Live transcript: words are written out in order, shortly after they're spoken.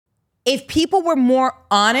if people were more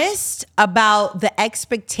honest about the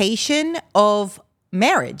expectation of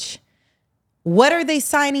marriage, what are they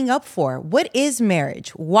signing up for? What is marriage?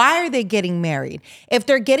 Why are they getting married? If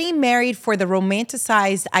they're getting married for the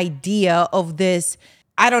romanticized idea of this,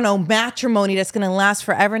 I don't know, matrimony that's going to last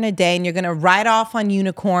forever and a day, and you're going to ride off on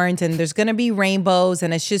unicorns and there's going to be rainbows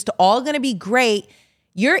and it's just all going to be great,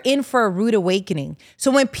 you're in for a rude awakening.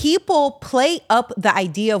 So when people play up the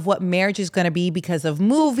idea of what marriage is going to be because of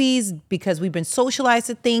movies, because we've been socialized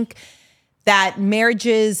to think that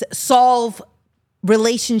marriages solve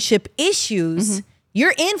relationship issues,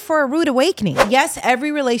 you're in for a rude awakening. Yes,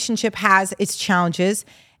 every relationship has its challenges.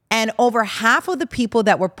 And over half of the people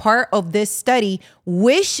that were part of this study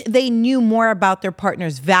wish they knew more about their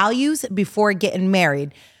partner's values before getting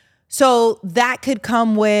married. So that could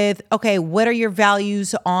come with, okay, what are your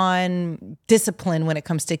values on discipline when it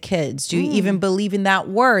comes to kids? Do you even believe in that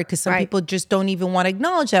word? Because some people just don't even want to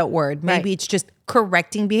acknowledge that word. Maybe it's just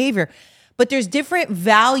correcting behavior. But there's different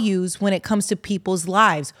values when it comes to people's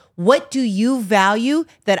lives. What do you value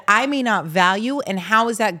that I may not value? And how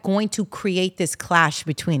is that going to create this clash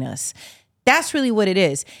between us? That's really what it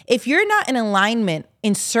is. If you're not in alignment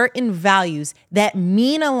in certain values that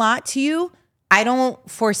mean a lot to you, I don't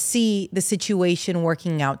foresee the situation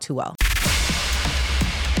working out too well.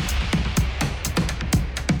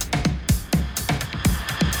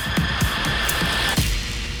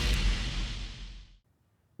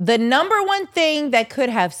 The number one thing that could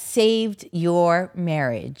have saved your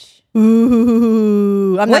marriage.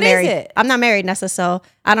 Ooh, I'm not married. What is it? I'm not married, Nessa, so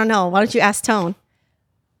I don't know. Why don't you ask Tone?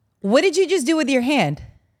 What did you just do with your hand?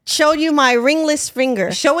 Showed you my ringless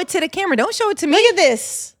finger. Show it to the camera. Don't show it to me. Look at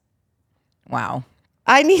this. Wow.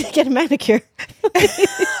 I need to get a manicure.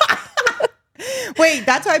 Wait,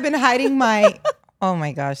 that's why I've been hiding my... Oh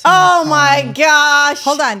my gosh. Oh my gosh.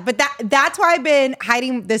 Hold on. But that's why I've been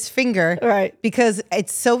hiding this finger. Right. Because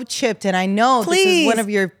it's so chipped and I know this is one of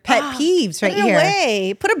your pet peeves right here.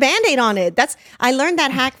 Away. Put a Band-Aid on it. I learned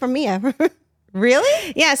that hack from Mia.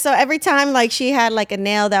 Really? Yeah. So every time like she had like a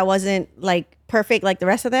nail that wasn't like perfect like the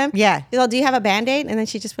rest of them. Yeah. She's like, do you have a Band-Aid? And then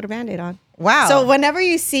she just put a Band-Aid on. Wow. So whenever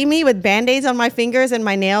you see me with Band-Aids on my fingers and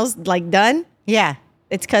my nails like done. Yeah.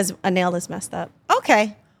 It's because a nail is messed up.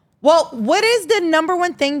 Okay. Well, what is the number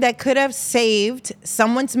one thing that could have saved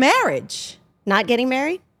someone's marriage? Not getting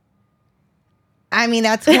married? I mean,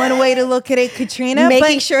 that's one way to look at it, Katrina.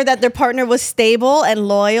 Making sure that their partner was stable and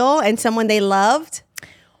loyal and someone they loved.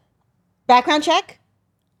 Background check?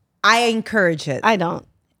 I encourage it. I don't.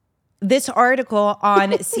 This article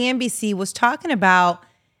on CNBC was talking about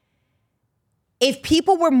if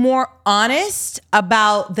people were more honest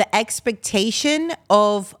about the expectation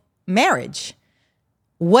of marriage.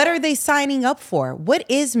 What are they signing up for? What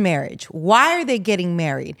is marriage? Why are they getting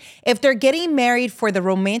married? If they're getting married for the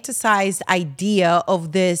romanticized idea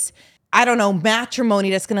of this, I don't know,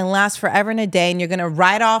 matrimony that's going to last forever and a day, and you're going to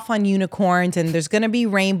ride off on unicorns and there's going to be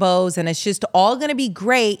rainbows and it's just all going to be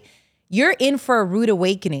great, you're in for a rude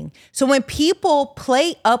awakening. So when people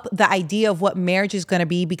play up the idea of what marriage is going to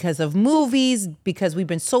be because of movies, because we've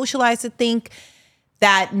been socialized to think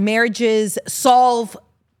that marriages solve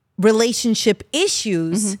relationship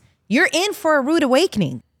issues, you're in for a rude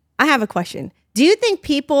awakening. I have a question. Do you think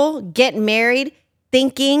people get married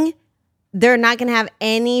thinking they're not going to have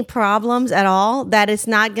any problems at all? That it's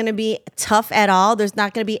not going to be tough at all? There's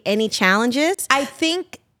not going to be any challenges? I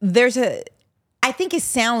think it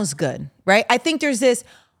sounds good, right? I think there's this,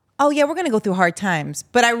 oh yeah, we're going to go through hard times.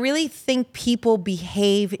 But I really think people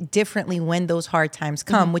behave differently when those hard times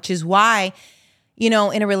come, which is why, you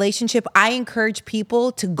know, in a relationship, I encourage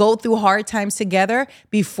people to go through hard times together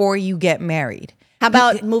before you get married. How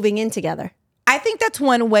about moving in together? I think that's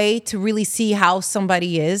one way to really see how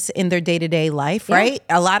somebody is in their day-to-day life, right?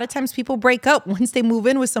 A lot of times people break up once they move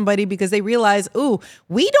in with somebody because they realize, ooh,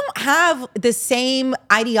 we don't have the same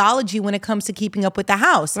ideology when it comes to keeping up with the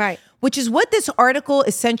house. Right. Which is what this article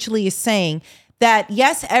essentially is saying, that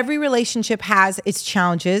yes, every relationship has its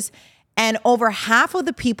challenges. And over half of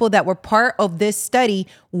the people that were part of this study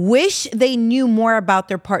wish they knew more about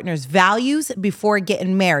their partner's values before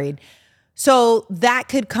getting married. So that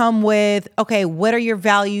could come with, okay, what are your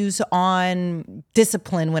values on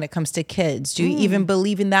discipline when it comes to kids? Do you even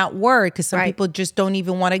believe in that word? Because some people just don't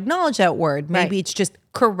even want to acknowledge that word. Maybe it's just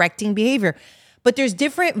correcting behavior. But there's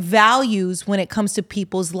different values when it comes to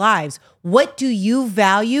people's lives. What do you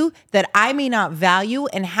value that I may not value?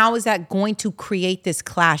 And how is that going to create this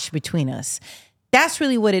clash between us? That's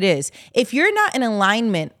really what it is. If you're not in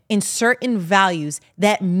alignment in certain values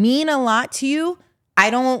that mean a lot to you, I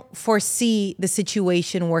don't foresee the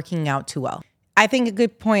situation working out too well. I think a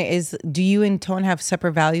good point is, do you and Tone have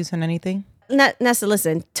separate values on anything? Nessa,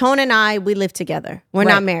 listen, Tone and I, we live together. We're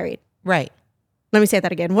not married. Right. Let me say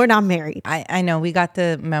that again. We're not married. I know. We got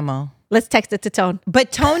the memo. Let's text it to Tone.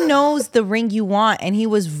 But Tone knows the ring you want, and he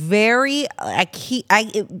was very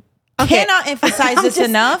cannot emphasize this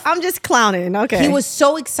enough. I'm just clowning. Okay. He was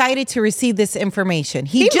so excited to receive this information.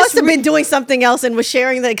 He just must have been doing something else and was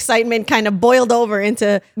sharing the excitement, kind of boiled over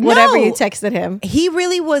into whatever you texted him. He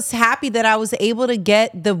really was happy that I was able to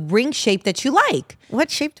get the ring shape that you like. What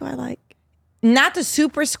shape do I like? Not the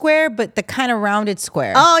super square, but the kind of rounded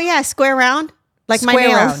square. Oh yeah, square round. Like Square my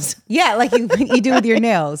nails. round. Yeah, like you do with your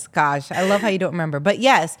nails. Gosh, I love how you don't remember. But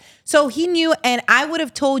yes, so he knew, and I would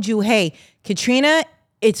have told you, hey, Katrina,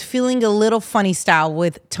 it's feeling a little funny style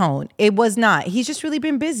with Tone. It was not. He's just really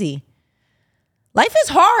been busy. Life is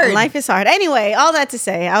hard. Life is hard. Anyway, all that to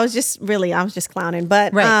say, I was just clowning.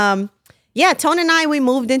 But yeah, Tone and I, we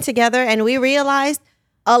moved in together and we realized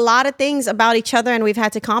a lot of things about each other, and we've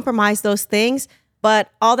had to compromise those things.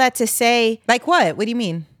 But all that to say, like what? What do you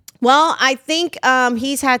mean? Well, I think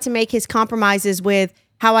he's had to make his compromises with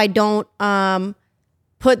how I don't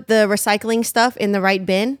put the recycling stuff in the right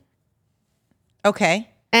bin. Okay.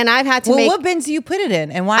 And I've had to what bins do you put it in?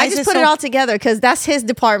 And why I just put it all together because that's his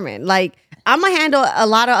department. Like, I'm going to handle a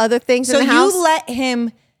lot of other things in the house. So you let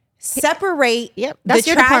him separate that's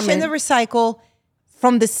the your trash department. and the recycle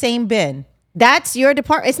from the same bin. That's your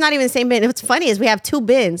department. It's not even the same bin. What's funny is we have 2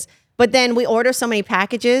 bins. But then we order so many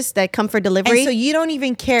packages that come for delivery. And so you don't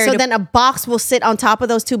even care. So then a box will sit on top of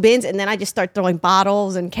those 2 bins. And then I just start throwing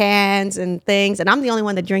bottles and cans and things. And I'm the only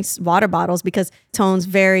one that drinks water bottles because Tone's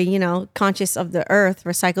very, conscious of the earth,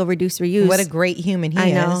 recycle, reduce, reuse. What a great human he is.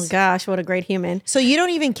 I know. Gosh, what a great human. So you don't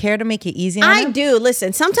even care to make it easy on him? I do.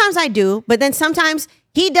 Listen, sometimes I do. But then sometimes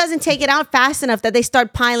he doesn't take it out fast enough that they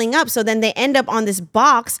start piling up. So then they end up on this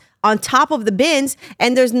box on top of the bins.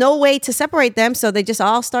 And there's no way to separate them. So they just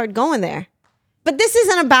all start going there. But this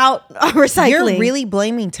isn't about recycling. You're really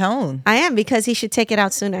blaming Tone. I am, because he should take it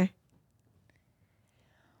out sooner.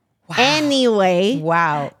 Wow.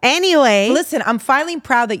 Anyway. Listen, I'm finally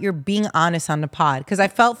proud that you're being honest on the pod, because I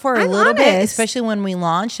felt for a little bit, especially when we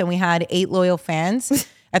launched and we had 8 loyal fans.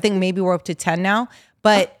 I think maybe we're up to 10 now.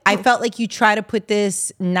 But I felt like you try to put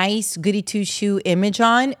this nice goody two shoe image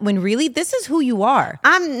on when really this is who you are.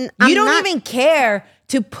 You don't even care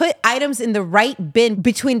to put items in the right bin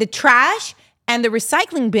between the trash and the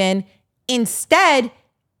recycling bin. Instead,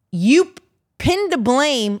 you pin the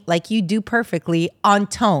blame, like you do perfectly, on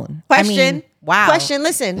Tone. Question. Wow. Question.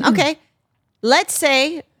 Listen. Okay. Let's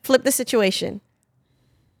say, flip the situation.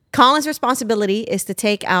 Colin's responsibility is to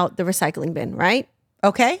take out the recycling bin, right?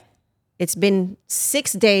 Okay. It's been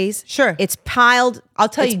 6 days. Sure. It's piled. I'll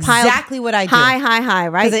tell you exactly what I do. High,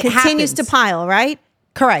 right? It continues to pile, right?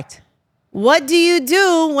 Correct. What do you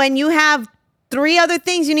do when you have 3 other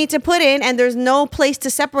things you need to put in and there's no place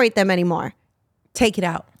to separate them anymore? Take it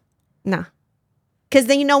out. Nah. Because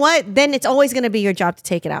then you know what? Then it's always going to be your job to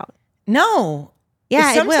take it out. No.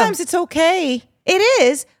 Yeah, sometimes it's okay. It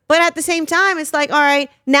is. But at the same time, it's like, all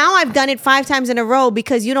right, now I've done it 5 times in a row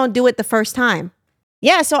because you don't do it the first time.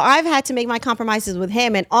 Yeah, so I've had to make my compromises with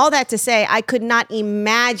him. And all that to say, I could not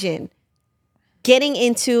imagine getting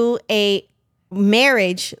into a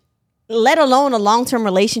marriage, let alone a long-term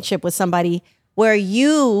relationship with somebody where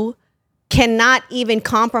you cannot even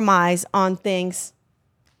compromise on things.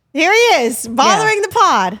 Here he is, bothering the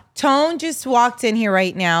pod. Tone just walked in here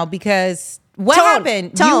right now because what Tone,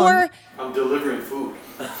 happened? Tone. I'm delivering food.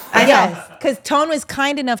 Yes, because Tone was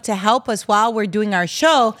kind enough to help us while we're doing our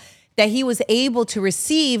show, that he was able to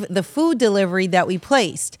receive the food delivery that we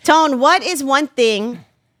placed. Tone, what is one thing,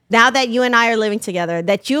 now that you and I are living together,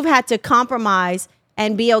 that you've had to compromise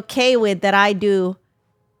and be okay with that I do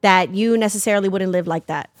that you necessarily wouldn't live like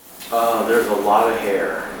that? There's a lot of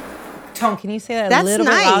hair. Tone, can you say that a little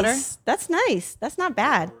bit louder? That's nice. That's not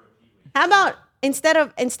bad. How about instead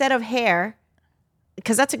of hair,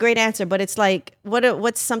 because that's a great answer, but it's like,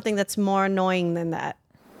 what's something that's more annoying than that?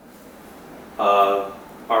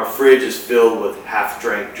 Our fridge is filled with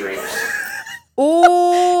half-drank drinks.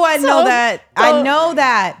 Oh, I know that. I know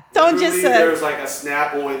that. Don't just say. There's like a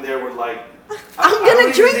Snapple in there with like. I'm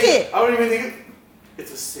gonna drink it. I don't even think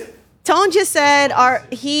it's a sip. Tone just said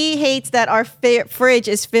he hates that our fridge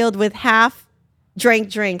is filled with half drank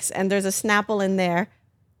drinks and there's a Snapple in there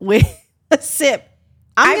with a sip.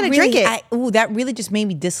 I'm going to drink it. That really just made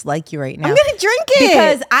me dislike you right now. I'm going to drink it.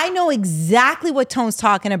 Because I know exactly what Tone's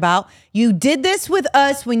talking about. You did this with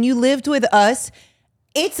us when you lived with us.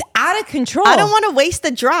 It's out of control. I don't want to waste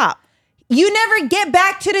the drop. You never get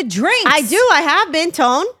back to the drinks. I do. I have been,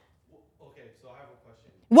 Tone.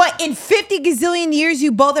 What, in 50 gazillion years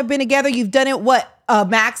you both have been together, you've done it, what, a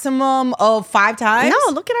maximum of 5 times?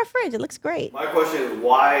 No, look at our fridge. It looks great. My question is,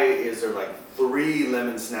 why is there like 3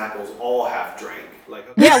 lemon Snapples all half drank? Like,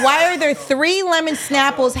 Yeah, why are there 3 lemon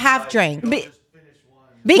Snapples half drank?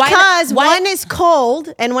 Because why- one is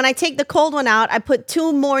cold, and when I take the cold one out, I put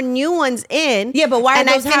 2 more new ones in. Yeah, but why are and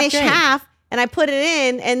those I finish half-drank? half, and I put it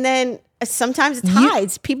in, and then sometimes it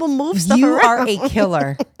hides. People move stuff You around. are a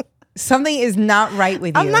killer. Something is not right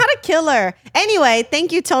with you. I'm not a killer. Anyway,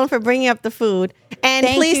 thank you, Tone, for bringing up the food. And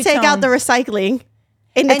Thank please you, take out Tone. the recycling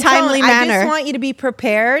in a And timely Tone, I manner. just want you to be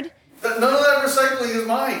prepared. none of that recycling is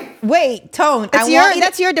mine. Wait, Tone,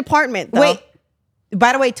 That's your department, though. Wait.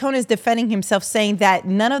 By the way, Tone is defending himself, saying that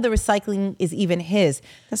none of the recycling is even his.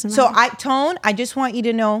 Doesn't So, matter. Tone, I just want you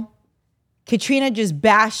to know, Katrina just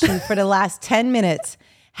bashed you for the last 10 minutes.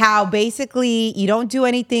 How basically you don't do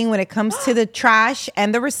anything when it comes to the trash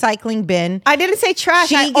and the recycling bin. I didn't say trash.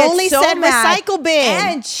 I gets only said mad. recycle bin.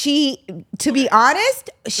 And she, to be honest,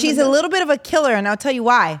 she's a little bit of a killer, and I'll tell you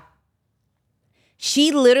why.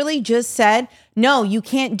 She literally just said, no, you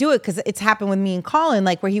can't do it because it's happened with me and Colin,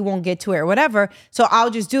 like where he won't get to it or whatever. So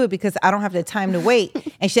I'll just do it because I don't have the time to wait.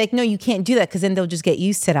 And she's like, no, you can't do that because then they'll just get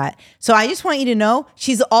used to that. So I just want you to know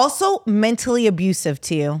she's also mentally abusive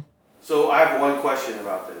to you. So I have one question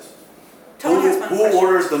about this. Tone has one Who question.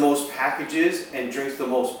 orders the most packages and drinks the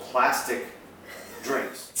most plastic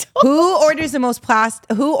drinks? Who orders the most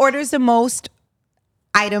who orders the most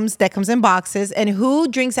items that comes in boxes, and who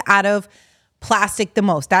drinks out of plastic the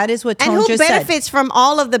most? That is what Tone And who just said. benefits from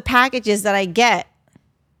all of the packages that I get?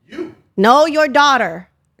 You. No, your daughter.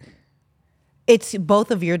 It's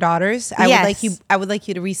both of your daughters. I would like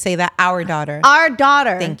you to re-say that. Our daughter. Our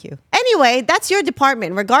daughter. Thank you. Anyway, that's your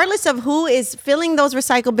department. Regardless of who is filling those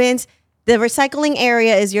recycle bins, the recycling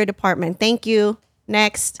area is your department. Thank you.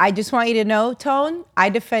 Next. I just want you to know, Tone, I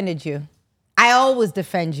defended you. I always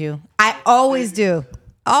defend you. I always do.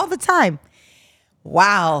 All the time.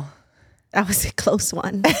 Wow. That was a close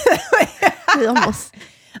one. It almost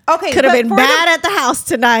Okay. could have but been for bad at the house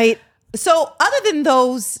tonight. So other than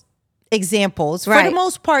those examples, for the Right.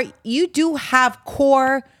 most part, you do have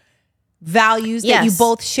core values that you Yes.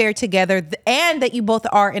 both share together and that you both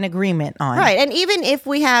are in agreement on. Right. And even if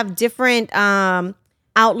we have different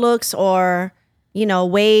outlooks or,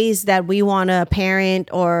 ways that we want to parent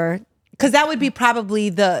or Because that would be probably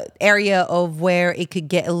the area of where it could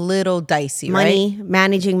get a little dicey, money,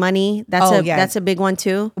 managing money, Oh, yeah. that's a big one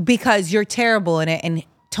too. right? Because you're terrible in it and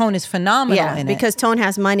Tone is phenomenal Yeah, in it. because Tone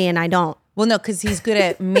has money and I don't. Well, no, because he's good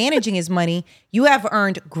at managing his money. You have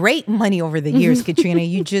earned great money over the years, Katrina.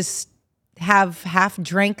 You just have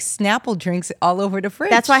half-drank Snapple drinks all over the fridge.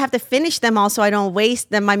 That's why I have to finish them all so I don't waste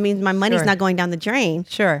them. I mean, my money's Sure. not going down the drain.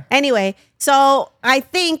 Sure. Anyway, so I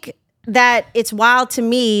think that it's wild to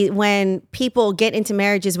me when people get into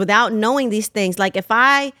marriages without knowing these things. Like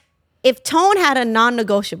if Tone had a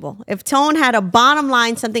non-negotiable, if Tone had a bottom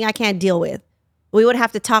line, something I can't deal with, we would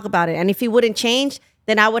have to talk about it. And if he wouldn't change,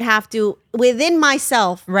 then I would have to, within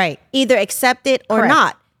myself, Right. either accept it or Correct.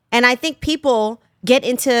 not. And I think people get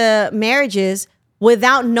into marriages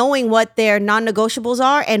without knowing what their non-negotiables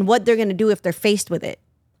are and what they're going to do if they're faced with it.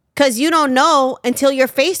 Because you don't know until you're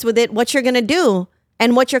faced with it what you're going to do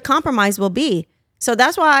and what your compromise will be. So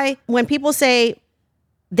that's why when people say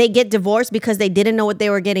they get divorced because they didn't know what they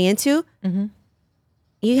were getting into,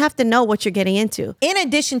 you have to know what you're getting into. In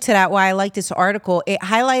addition to that, why I like this article, it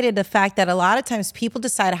highlighted the fact that a lot of times people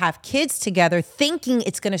decide to have kids together thinking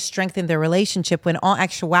it's going to strengthen their relationship, when in all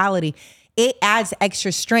actuality, it adds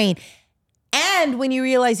extra strain. And when you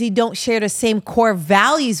realize you don't share the same core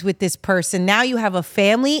values with this person, now you have a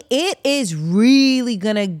family, it is really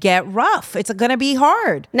going to get rough. It's going to be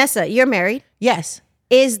hard. Nessa, you're married. Yes.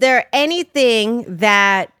 Is there anything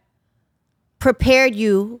that prepared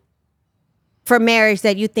you for marriage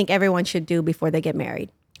that you think everyone should do before they get married?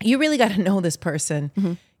 You really got to know this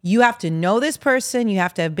person. You have to know this person. You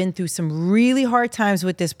have to have been through some really hard times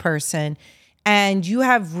with this person. And you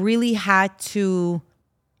have really had to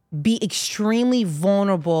be extremely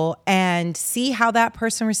vulnerable and see how that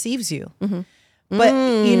person receives you. But,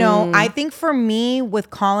 I think for me with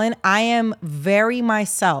Colin, I am very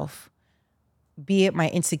myself. Be it my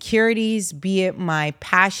insecurities, be it my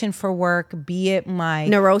passion for work, be it my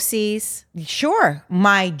Neuroses.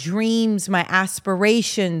 my dreams, my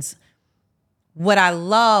aspirations, what I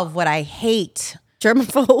love, what I hate.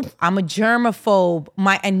 Germaphobe. I'm a germaphobe,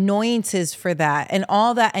 my annoyances for that and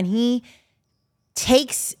all that. And he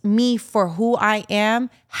takes me for who I am,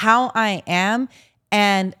 how I am,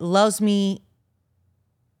 and loves me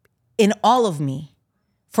in all of me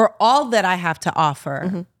for all that I have to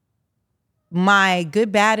offer. my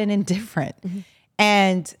good, bad, and indifferent.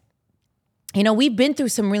 And, you know, we've been through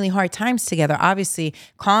some really hard times together. Obviously,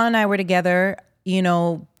 Colin and I were together, you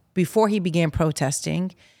know, before he began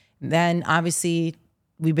protesting. Then obviously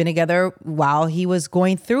we've been together while he was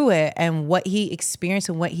going through it, and what he experienced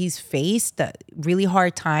and what he's faced, the really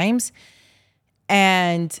hard times.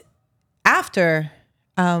 And after,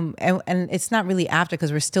 and it's not really after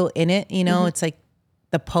because we're still in it, you know, it's like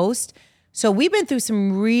the post. So we've been through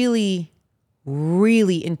some really,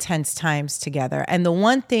 really intense times together. And the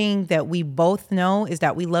one thing that we both know is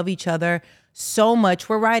that we love each other so much.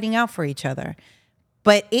 We're riding out for each other.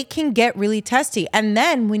 But it can get really testy. And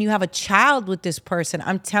then when you have a child with this person,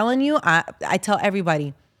 I'm telling you, I tell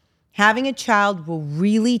everybody, having a child will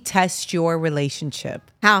really test your relationship.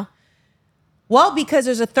 How? Well, because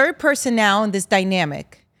there's a third person now in this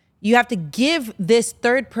dynamic. You have to give this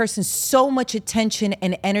third person so much attention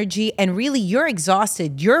and energy, and really you're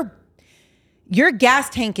exhausted. Your gas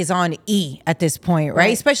tank is on E at this point,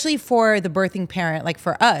 right? Especially for the birthing parent, like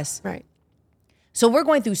for us. Right. So we're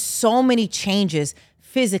going through so many changes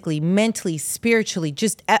physically, mentally, spiritually,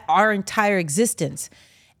 just at our entire existence.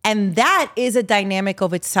 And that is a dynamic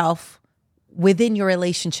of itself within your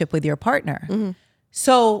relationship with your partner.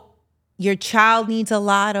 So your child needs a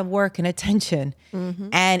lot of work and attention,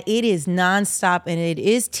 and it is nonstop and it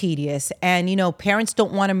is tedious. And, you know, parents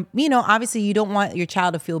don't want to, you know, obviously you don't want your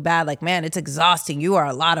child to feel bad. Like, man, it's exhausting. You are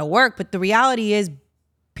a lot of work. But the reality is,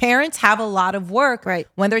 parents have a lot of work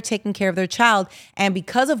when they're taking care of their child. And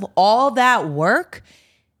because of all that work,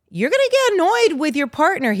 you're going to get annoyed with your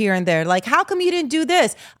partner here and there. Like, how come you didn't do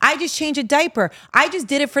this? I just changed a diaper. I just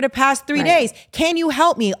did it for the past 3 days. Can you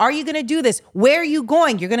help me? Are you going to do this? Where are you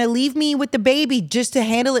going? You're going to leave me with the baby just to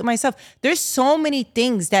handle it myself. There's so many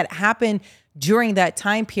things that happen during that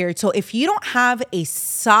time period. So if you don't have a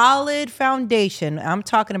solid foundation, I'm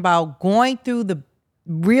talking about going through the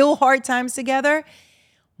real hard times together,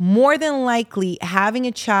 more than likely having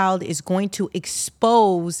a child is going to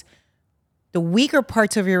expose the weaker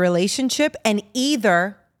parts of your relationship, and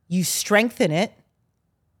either you strengthen it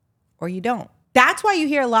or you don't. That's why you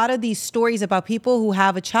hear a lot of these stories about people who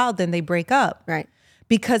have a child, then they break up. Right.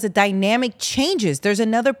 Because the dynamic changes. There's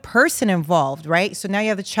another person involved, right? So now you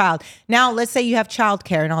have the child. Now, let's say you have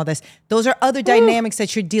childcare and all this. Those are other dynamics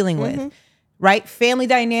that you're dealing with, right? Family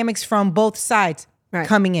dynamics from both sides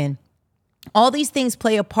coming in. All these things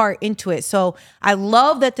play a part into it. So I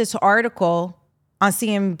love that this article on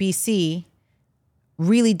CNBC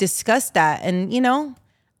really discussed that. And, you know,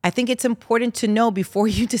 I think it's important to know before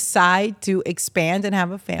you decide to expand and have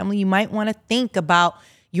a family, you might want to think about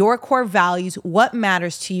your core values, what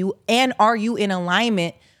matters to you, and are you in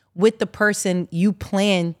alignment with the person you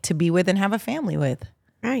plan to be with and have a family with?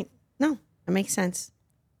 Right. No, that makes sense.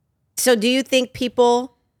 So do you think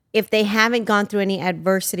people, if they haven't gone through any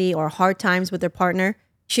adversity or hard times with their partner,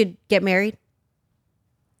 should get married?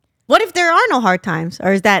 What if there are no hard times?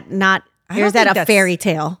 Or is that not, or is that a fairy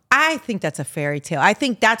tale? I think that's a fairy tale. I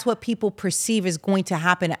think that's what people perceive is going to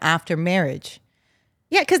happen after marriage.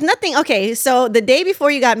 Yeah, because nothing, okay, so the day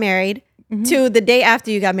before you got married to the day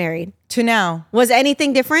after you got married. To now. Was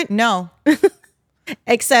anything different? No.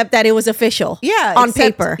 Except that it was official. Yeah. On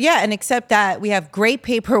paper. Yeah, and except that we have great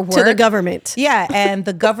paperwork. To the government. Yeah, and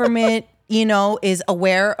the government, you know, is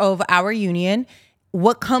aware of our union.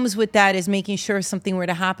 What comes with that is making sure if something were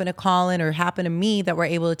to happen to Colin or happen to me, that we're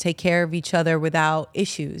able to take care of each other without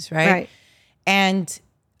issues, right? Right. And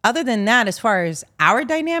other than that, as far as our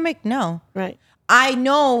dynamic, no. Right. I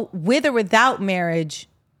know with or without marriage,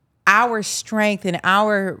 our strength and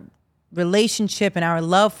our relationship and our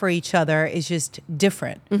love for each other is just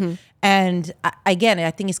different. And again,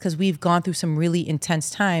 I think it's because we've gone through some really intense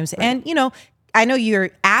times. Right. And, you know, I know you're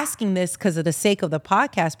asking this because of the sake of the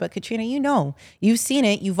podcast, but Katrina, you know, you've seen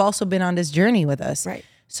it. You've also been on this journey with us. Right.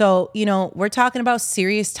 So, you know, we're talking about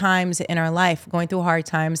serious times in our life, going through hard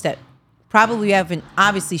times that probably haven't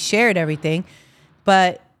obviously shared everything,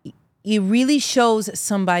 but it really shows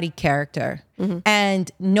somebody character.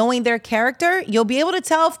 And knowing their character, you'll be able to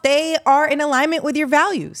tell if they are in alignment with your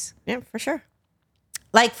values. Yeah, for sure.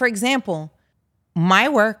 Like, for example, my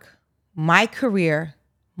work, my career,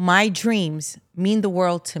 my dreams mean the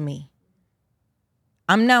world to me.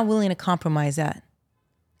 I'm not willing to compromise that.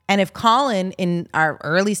 And if Colin in our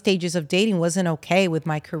early stages of dating wasn't okay with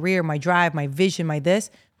my career, my drive, my vision, my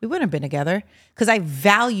this, we wouldn't have been together because I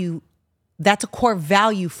value, that's a core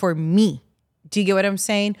value for me. Do you get what I'm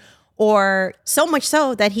saying? Or so much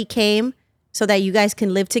so that he came so that you guys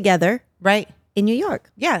can live together. Right. In New York.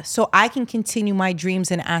 Yeah. So I can continue my dreams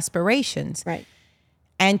and aspirations. Right.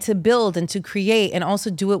 and to build and to create and also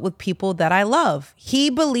do it with people that I love. He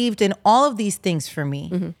believed in all of these things for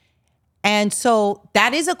me. And so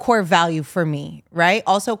that is a core value for me, right?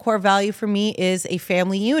 Also, a core value for me is a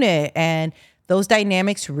family unit, and those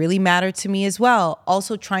dynamics really matter to me as well.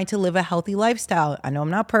 Also, trying to live a healthy lifestyle. I know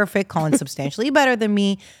I'm not perfect. Colin's substantially better than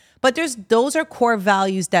me, but those are core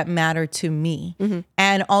values that matter to me.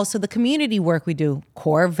 And also the community work we do,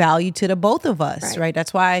 core value to the both of us, right?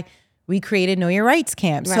 That's why we created Know Your Rights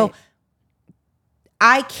Camp. So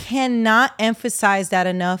I cannot emphasize that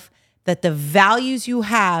enough, that the values you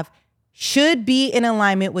have should be in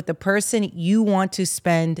alignment with the person you want to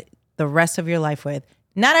spend the rest of your life with.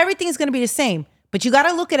 Not everything is going to be the same, but you got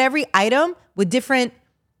to look at every item with different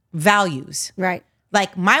values. Right.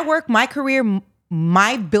 Like my work, my career,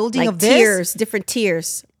 my building Like of this tiers, different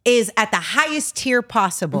tiers. is at the highest tier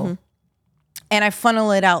possible. And I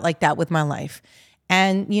funnel it out like that with my life.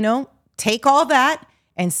 And, you know, take all that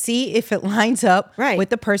and see if it lines up with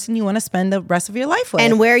the person you want to spend the rest of your life with.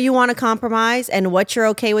 And where you want to compromise and what you're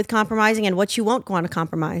okay with compromising and what you won't want to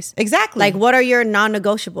compromise. Exactly. Like, what are your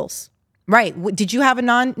non-negotiables? Right. Did you have a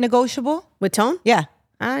non-negotiable? With Tone? Yeah.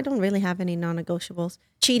 I don't really have any non-negotiables.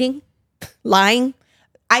 Cheating, lying.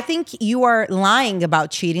 I think you are lying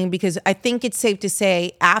about cheating, because I think it's safe to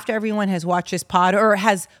say, after everyone has watched this pod or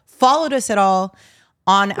has followed us at all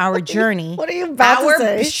on our journey. What are you about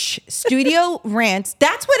to say? Studio rants.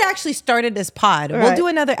 That's what actually started this pod. We'll do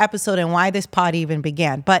another episode on why this pod even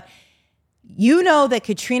began. But you know that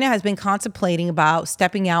Katrina has been contemplating about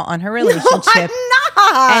stepping out on her relationship. No,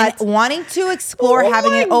 I'm not. And wanting to explore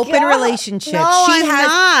having an open relationship. No, she I'm has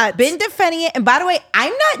not. been defending it. And by the way,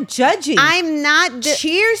 I'm not judging. I'm not.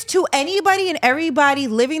 Cheers to anybody and everybody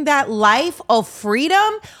living that life of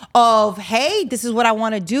freedom, of, hey, this is what I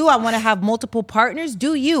want to do. I want to have multiple partners.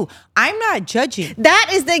 Do you? I'm not judging. That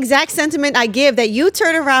is the exact sentiment I give, that you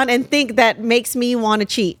turn around and think that makes me want to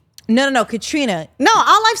cheat. No, Katrina. No,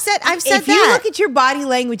 all I've said If that. you look at your body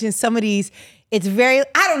language in some of these, it's very,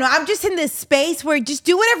 I don't know. I'm just in this space where just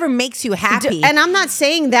do whatever makes you happy. And I'm not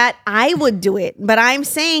saying that I would do it, but I'm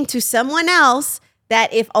saying to someone else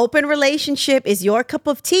that if open relationship is your cup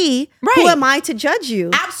of tea, who am I to judge you?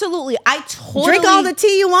 Absolutely. I totally drink all the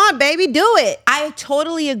tea you want, baby. Do it. I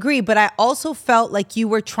totally agree. But I also felt like you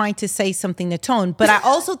were trying to say something to Tone. But I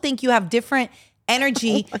also think you have different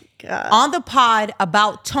energy on the pod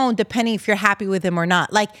about Tone, depending if you're happy with him or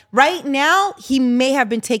not. Like right now, he may have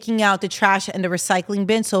been taking out the trash and the recycling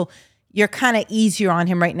bin. So you're kind of easier on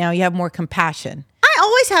him right now. You have more compassion. I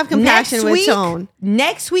always have compassion with Tone.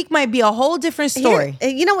 Next week might be a whole different story.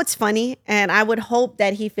 You know what's funny? And I would hope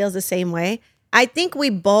that he feels the same way. I think we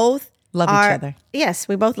both love each other. Yes,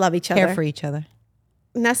 we both love each other. Care for each other.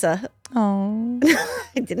 Nessa. Oh.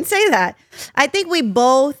 I didn't say that. I think we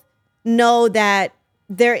both know that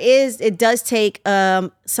it does take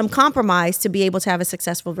some compromise to be able to have a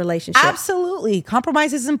successful relationship. Absolutely.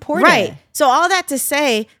 Compromise is important. Right. So all that to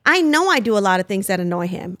say, I know I do a lot of things that annoy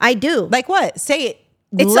him. I do. Like what? Say it.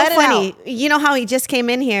 It's Let so it funny. out. You know how he just came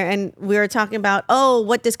in here and we were talking about, oh,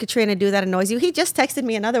 what does Katrina do that annoys you? He just texted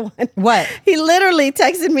me another one. What? He literally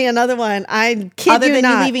texted me another one. I kid Other you than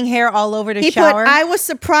not. you leaving hair all over the He shower? put, I was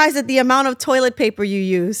surprised at the amount of toilet paper you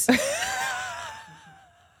use.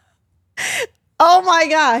 Oh my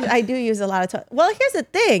gosh, I do use a lot of toilet. Well, here's the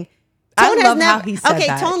thing. I love how he said okay,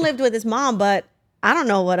 that. Tone lived with his mom, but I don't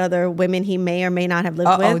know what other women he may or may not have lived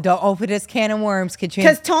Oh, with. don't open this can of worms, Katrina.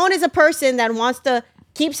 Because Tone is a person that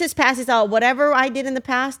keeps his past. He's all, whatever I did in the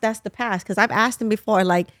past, that's the past. Because I've asked him before,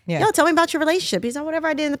 like, tell me about your relationship. He's like, whatever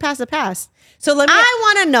I did in the past, the past. So I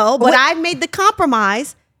want to know, but I've made the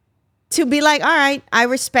compromise to be like, all right, I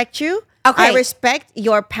respect you. Okay. I respect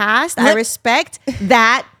your past. I respect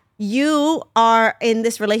that you are in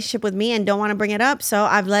this relationship with me and don't want to bring it up. So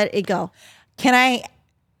I've let it go. Can I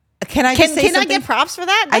just say Can I something? get props for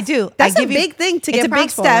that? I do. That's a a big thing to get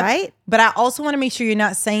props for, right? But I also want to make sure you're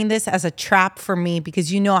not saying this as a trap for me,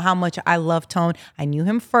 because you know how much I love Tone. I knew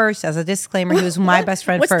him first. As a disclaimer, he was my best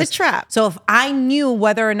friend What's first. the trap? So if I knew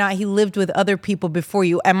whether or not he lived with other people before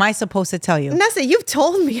you, am I supposed to tell you? Nessa, you've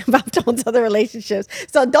told me about Tone's other relationships.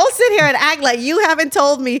 So don't sit here and act like you haven't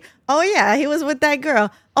told me, oh yeah, he was with that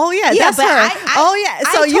girl. Oh yeah, that's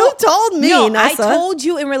her. So you told me, No, Nessa. I told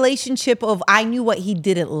you in relationship of I knew what he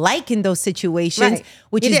didn't like in those situations, Right.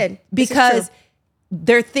 which You is did. This is because true.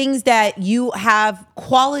 there are things that you have,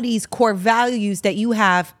 qualities, core values that you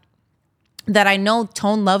have that I know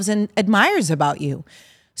Tone loves and admires about you.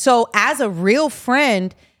 So as a real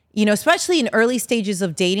friend, you know, especially in early stages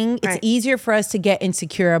of dating, it's easier for us to get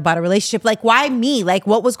insecure about a relationship. Like, why me? Like,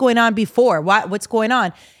 what was going on before? What's going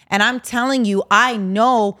on? And I'm telling you, I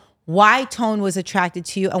know why Tone was attracted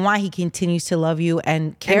to you and why he continues to love you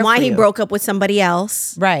and care and why for he you. broke up with somebody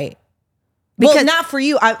else. Right. Because- Well, not for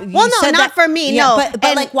you. Well, no, not for me, no. But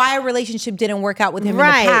And- like why a relationship didn't work out with him in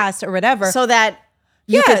Right. the past or whatever. So that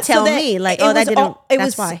you could tell me, like, oh, that didn't.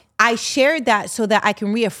 That's why. I shared that so that I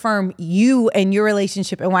can reaffirm you and your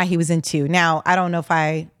relationship and why he was into you. Now, I don't know if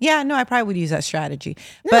I probably would use that strategy.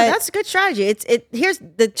 No, But that's a good strategy. Here's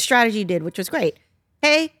the strategy you did, which was great.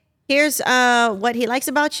 Hey, here's what he likes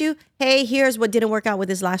about you. Hey, here's what didn't work out with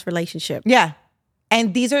his last relationship. yeah.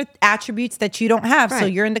 And these are attributes that you don't have, so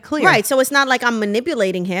Right. you're in the clear. Right. So it's not like I'm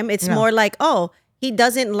manipulating him. It's No. more like, oh, he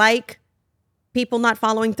doesn't like people not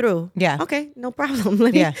following through. Yeah. Okay, no problem.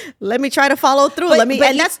 Let me try to follow through. But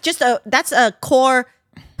And that's a core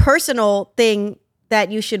personal thing that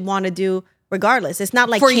you should want to do regardless. It's not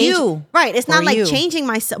like For you. Right. It's not For like you. changing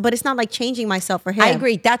myself, but it's not like changing myself for him. I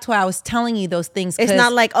agree. That's why I was telling you those things. It's 'cause-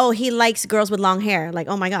 not like, oh, he likes girls with long hair. Like,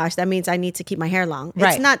 oh my gosh, that means I need to keep my hair long.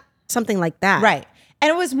 Right. It's not something like that. Right. And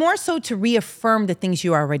it was more so to reaffirm the things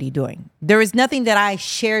you are already doing. There was nothing that I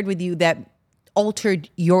shared with you that altered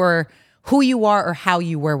who you are or how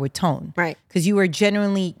you were with Tone. Right. Because you were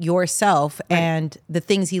genuinely yourself and the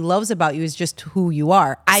things he loves about you is just who you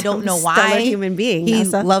are. I don't know why stellar human being, he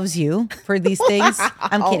Nessa. loves you for these things.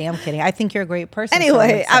 I'm kidding. I think you're a great person. so it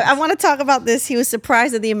Anyway, makes sense. I want to talk about this. He was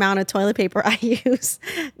surprised at the amount of toilet paper I use.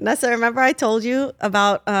 Nessa, remember I told you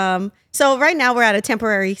about, so right now we're at a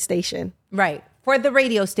temporary station. Right. For the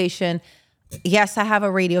radio station. Yes, I have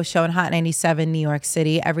a radio show in Hot 97, New York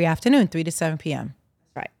City every afternoon, 3 to 7 p.m.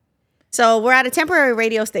 Right. So we're at a temporary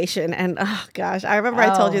radio station. And oh gosh, I remember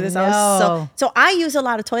I told you this. I was so I use a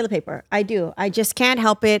lot of toilet paper. I do. I just can't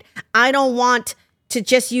help it. I don't want to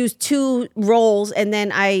just use 2 rolls and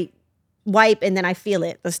then I wipe and then I feel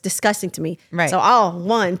it. That's disgusting to me. Right. So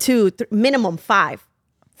 1, 2, 3, minimum 5.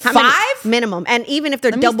 How 5? many? Minimum. And even if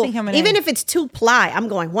they're Let me double, think how many. even if it's 2 ply, I'm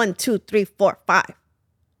going 1, 2, 3, 4, 5.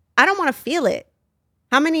 I don't want to feel it.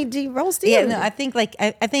 How many rolls do you? Yeah, no, I think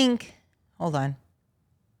I think. Hold on.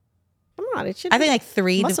 Come on, it should. I think like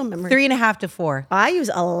 3, muscle memory. 3.5 to 4. I use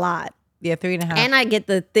a lot, Yeah, 3.5. and I get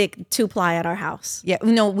the thick 2 ply at our house. Yeah,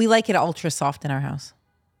 no, we like it ultra soft in our house.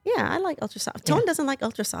 Yeah, I like ultra soft. Tone doesn't like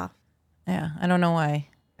ultra soft. Yeah, I don't know why.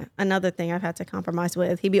 Another thing I've had to compromise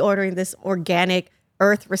with. He'd be ordering this organic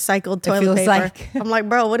earth recycled toilet feels paper. like- I'm like,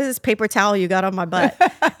 bro, what is this paper towel you got on my butt?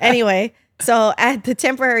 Anyway, so at the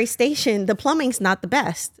temporary station, the plumbing's not the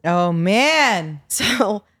best. Oh man.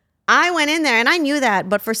 So I went in there and I knew that,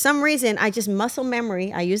 but for some reason, I just muscle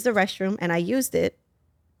memory. I used the restroom and I used it.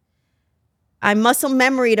 I muscle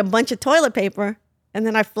memoried a bunch of toilet paper and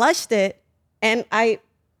then I flushed it and I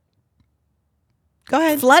Go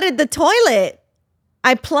ahead. flooded the toilet.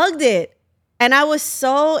 I plugged it and I was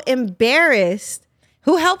so embarrassed.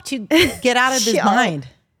 Who helped you get out of this Yo. mind?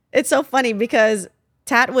 It's so funny because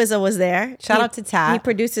Tat Wizza was there. Shout out to Tat. He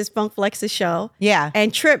produces Funk Flex's show. Yeah.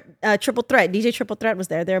 And Triple Threat, DJ Triple Threat was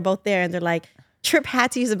there. They were both there and they're like, Trip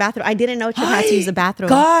had to use the bathroom. I didn't know Trip had to use the bathroom.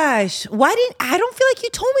 Gosh, I don't feel like you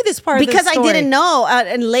told me this part Because of the I story. didn't know.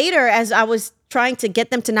 And later, as I was trying to get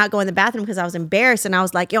them to not go in the bathroom because I was embarrassed and I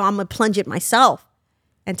was like, yo, I'm going to plunge it myself.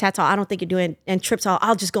 And Tat's all, I don't think you're doing it. And Trip's all,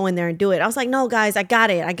 I'll just go in there and do it. I was like, no, guys, I got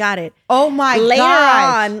it. Oh my Later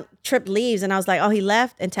gosh. on, Trip leaves and I was like, oh, he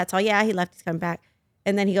left? And Tat's all, yeah, he left. He's coming back.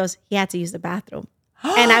 And then he goes, he had to use the bathroom.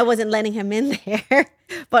 And I wasn't letting him in there.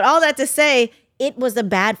 But all that to say, it was a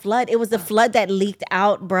bad flood. It was the flood that leaked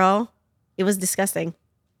out, bro. It was disgusting.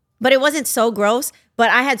 But it wasn't so gross. But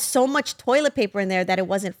I had so much toilet paper in there that it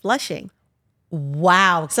wasn't flushing.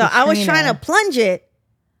 Wow. So I was Katrina. trying to plunge it.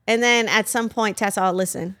 And then at some point, Tat's all,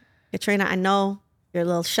 listen, Katrina, I know you're a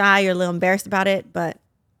little shy, you're a little embarrassed about it, but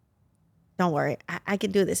don't worry. I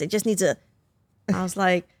can do this. It just needs I was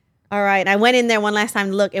like, all right. I went in there one last time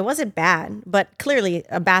to look. It wasn't bad, but clearly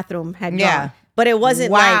a bathroom had Yeah. gone. But it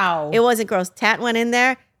wasn't Wow. like, it wasn't gross. Tat went in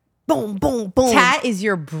there, boom, boom, boom. Tat is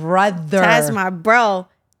your brother. Tat's my bro.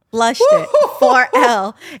 Flushed it.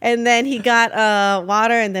 4L. And then he got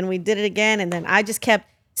water and then we did it again. And then I just kept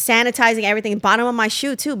sanitizing everything, bottom of my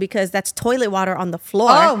shoe too, because that's toilet water on the floor.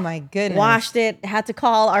 Oh my goodness. Washed it, had to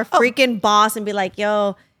call our freaking boss and be like,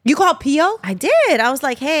 yo, You called P.O.? I did. I was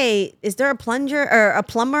like, hey, is there a plunger or a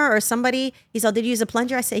plumber or somebody? He's all, did you use a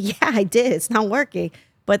plunger? I said, yeah, I did. It's not working.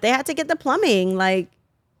 But they had to get the plumbing. Like,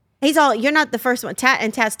 he's all, you're not the first one.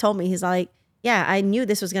 Tats told me, he's like, yeah, I knew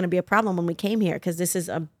this was going to be a problem when we came here because this is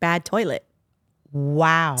a bad toilet.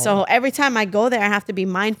 Wow. So every time I go there, I have to be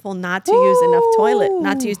mindful not to use enough toilet,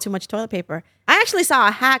 not to use too much toilet paper. I actually saw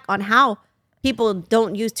a hack on how people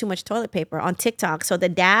don't use too much toilet paper on TikTok. So the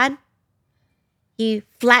dad, he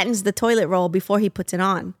flattens the toilet roll before he puts it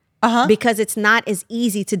on. because it's not as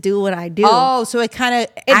easy to do what I do. Oh, so it kind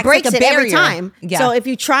of It breaks like a it every barrier. time. Yeah. So if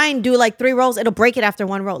you try and do like 3 rolls, it'll break it after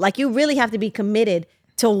 1 roll. Like you really have to be committed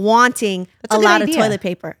to wanting That's a a good lot idea. of toilet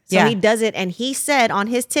paper. So Yeah. he does it, and he said on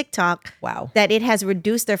his TikTok Wow. that it has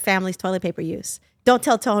reduced their family's toilet paper use. Don't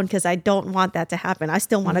tell Tone because I don't want that to happen. I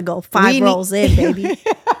still want to go 5 rolls in, baby.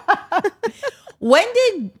 When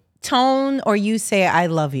did Tone or you say I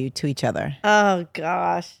love you to each other? Oh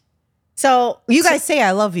gosh. So You guys say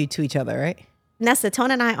I love you to each other, right? Nessa,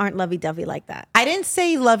 Tone and I aren't lovey-dovey like that. I didn't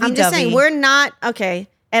say lovey-dovey. I'm just saying we're not okay.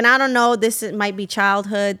 And I don't know. Might be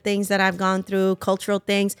childhood things that I've gone through, cultural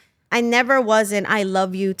things. I never was an I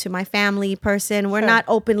love you to my family person. We're not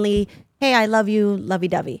openly, hey, I love you,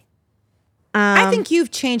 lovey-dovey. I think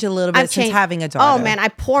you've changed a little bit I've since changed- having a daughter. Oh man, I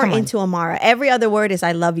pour Come on. into Amara. Every other word is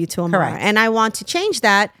I love you to Amara. Correct. And I want to change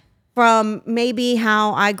that from maybe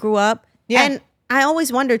how I grew up. Yeah. And I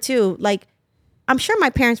always wonder too, like, I'm sure my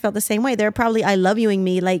parents felt the same way. They're probably I love youing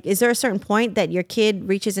me. Like, is there a certain point that your kid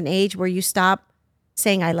reaches an age where you stop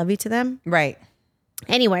saying I love you to them? Right.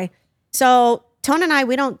 Anyway, so Tone and I,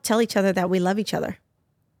 we don't tell each other that we love each other.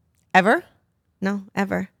 Ever? No,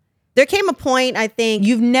 ever. There came a point, I think.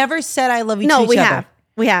 You've never said I love you to No, each we other? have.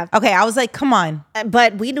 We have. Okay, I was like, come on.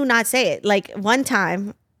 But we do not say it. Like one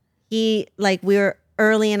time, we were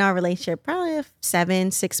early in our relationship, probably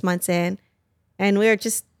 6 months in, and we were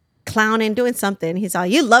just clowning, doing something. He's all,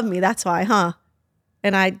 "You love me, that's why, huh?"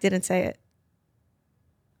 And I didn't say it.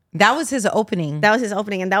 That was his opening. That was his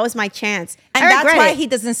opening, and that was my chance. And I that's regret why it. he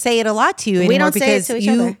doesn't say it a lot to you anymore, We don't say it because to each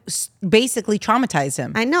you other. basically traumatized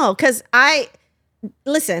him. I know, because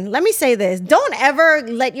listen, let me say this. Don't ever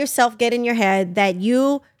let yourself get in your head that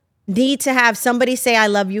you need to have somebody say, I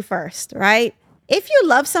love you first, right? If you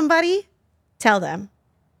love somebody, tell them.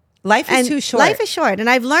 Life is And too short. Life is short. And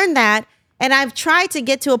I've learned that. And I've tried to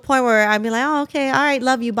get to a point where I'd be like, oh, okay, all right,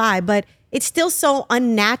 love you, bye. But it's still so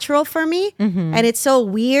unnatural for me. Mm-hmm. And it's so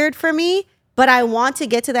weird for me. But I want to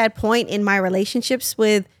get to that point in my relationships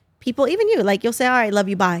with people, even you. Like you'll say, all right, love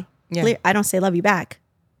you, bye. Yeah. I don't say love you back.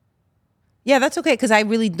 Yeah, that's okay, because I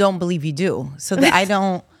really don't believe you do. So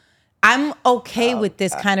that I'm okay with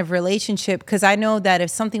this kind of relationship, because I know that if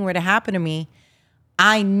something were to happen to me,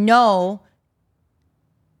 I know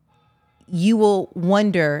you will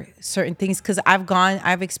wonder certain things, because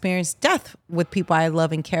I've experienced death with people I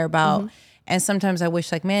love and care about. Mm-hmm. And sometimes I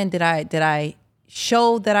wish, like, man, did I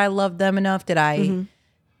show that I love them enough?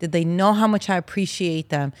 Did they know how much I appreciate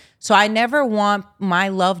them? So I never want my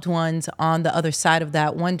loved ones on the other side of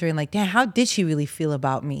that wondering, like, damn, how did she really feel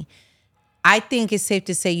about me? I think it's safe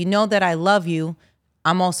to say, you know that I love you.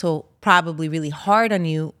 I'm also probably really hard on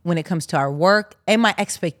you when it comes to our work and my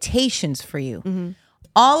expectations for you. Mm-hmm.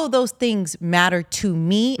 All of those things matter to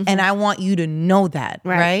me, and I want you to know that,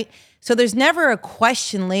 right? So there's never a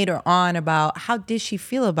question later on about how did she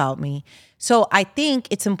feel about me. So I think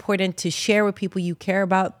it's important to share with people you care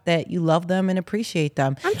about that you love them and appreciate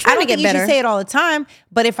them. I'm trying I don't to get think you better. should say it all the time,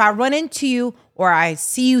 but if I run into you or I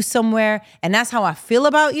see you somewhere and that's how I feel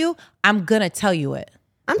about you, I'm gonna tell you it.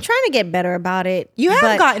 I'm trying to get better about it. You have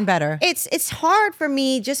but gotten better. It's hard for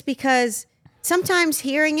me just because sometimes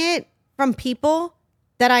hearing it from people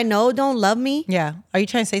that I know don't love me. Yeah. Are you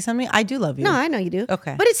trying to say something? I do love you. No, I know you do.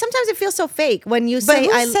 Okay. But sometimes it feels so fake when you But say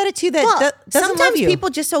who said it to you that doesn't sometimes love you?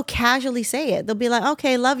 people just so casually say it. They'll be like,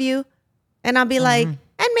 okay, love you. And I'll be like, and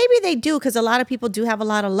maybe they do, because a lot of people do have a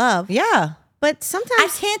lot of love. Yeah. But I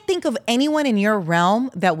sometimes can't think of anyone in your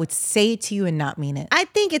realm that would say it to you and not mean it. I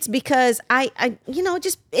think it's because I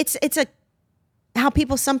just it's a how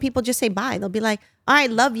some people just say bye. They'll be like, all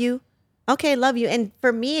right, love you. Okay, love you. And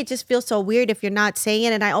for me, it just feels so weird if you're not saying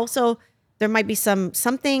it. And I also, there might be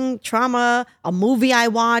something trauma, a movie I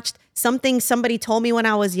watched, something somebody told me when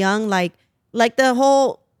I was young, like the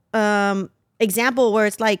whole example where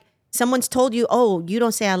it's like someone's told you, oh, you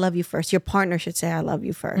don't say I love you first. Your partner should say I love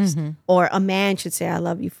you first. Or a man should say I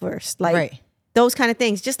love you first. Like Right. those kind of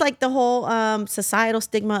things. Just like the whole societal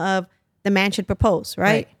stigma of the man should propose, right?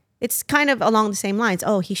 Right. It's kind of along the same lines.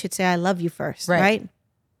 Oh, he should say I love you first, Right. right?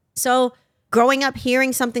 So growing up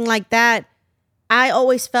hearing something like that, I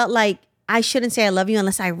always felt like I shouldn't say I love you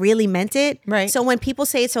unless I really meant it. Right. So when people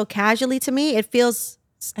say it so casually to me, it feels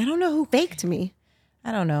I don't know who. fake to me.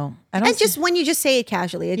 I don't know. I don't. And just when you just say it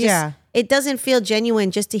casually, it doesn't feel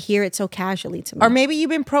genuine just to hear it so casually to me. or maybe you've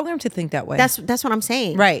been programmed to think that way. That's what I'm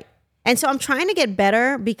saying. right. And so I'm trying to get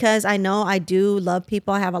better because I know I do love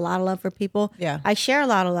people. I have a lot of love for people. Yeah. I share a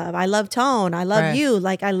lot of love. I love Tone. I love Right. you.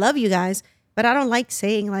 Like I love you guys. But I don't like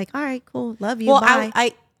saying like, all right, cool, love you. Well,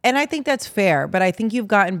 bye. And I think that's fair, but I think you've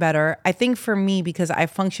gotten better. I think for me, because I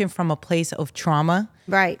function from a place of trauma.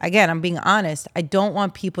 Right. Again, I'm being honest. I don't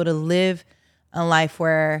want people to live a life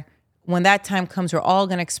where when that time comes, we're all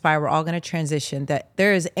going to expire, we're all going to transition, that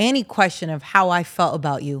there is any question of how I felt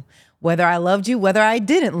about you, whether I loved you, whether I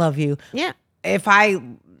didn't love you. Yeah. If I,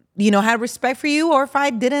 had respect for you or if I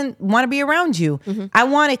didn't want to be around you. I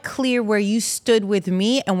want it clear where you stood with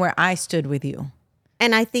me and where I stood with you.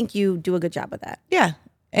 And I think you do a good job of that. Yeah.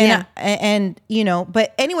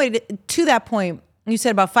 But anyway, to that point, you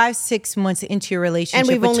said about 5-6 months into your relationship. And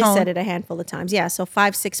we've with only Tone, said it a handful of times. Yeah. So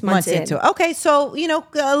 5-6 months into it. Okay. So,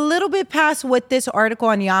 a little bit past what this article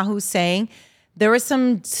on Yahoo is saying, there were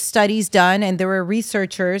some studies done and there were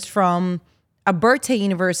researchers from Alberta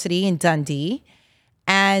University in Dundee,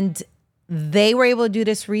 and they were able to do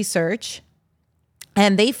this research.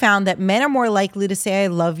 And they found that men are more likely to say, I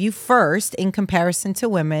love you first in comparison to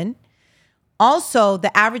women. Also,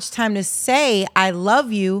 the average time to say, I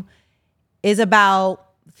love you is about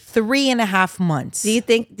 3.5 months.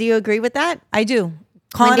 Do you agree with that? I do.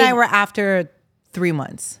 Colin and I were after 3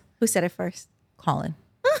 months. Who said it first? Colin.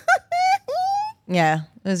 Yeah,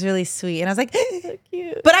 it was really sweet. And I was like, So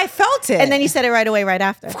cute. but I felt it. And then you said it right away, right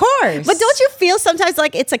after. Of course. But don't you feel sometimes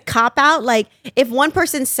like it's a cop out? Like if one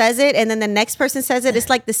person says it and then the next person says it, it's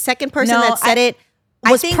like the second person No, that said it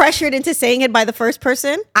I was think- pressured into saying it by the first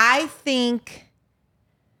person. I think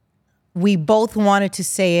we both wanted to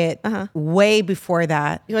say it way before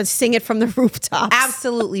that. You want to sing it from the rooftops.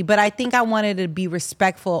 Absolutely. But I think I wanted to be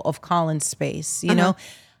respectful of Colin's space, you know?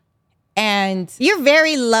 And You're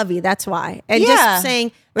very lovey, that's why. And just saying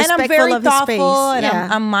and respectful I'm very of his space. thoughtful and Yeah.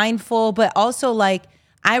 I'm mindful, but also like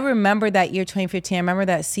I remember that year 2015. I remember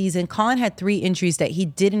that season. Colin had 3 injuries that he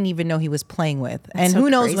didn't even know he was playing with. And so who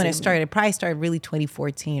knows when crazy. it started? It probably started really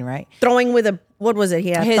 2014, right? Throwing with what was it? He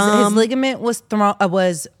had His thumb. ligament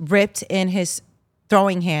was ripped in his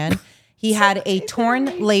throwing hand. He had a torn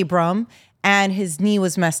labrum and his knee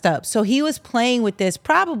was messed up. So he was playing with this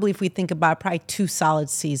probably, if we think about it, probably 2 solid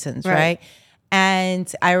seasons, right?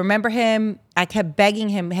 And I remember I kept begging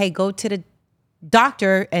him, hey, go to the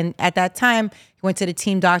doctor. And at that time, he went to the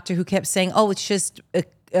team doctor who kept saying, oh, it's just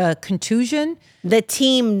a contusion. The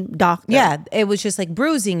team doctor. Yeah, it was just like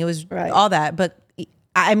bruising. It was all that. But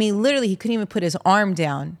I mean, literally, he couldn't even put his arm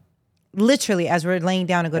down, literally, as we're laying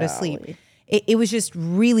down to go to sleep. It was just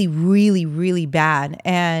really, really, really bad.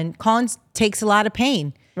 And Colin takes a lot of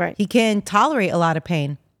pain. Right. He can tolerate a lot of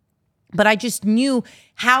pain. But I just knew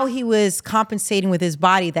how he was compensating with his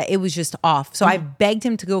body that it was just off. So I begged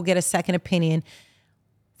him to go get a second opinion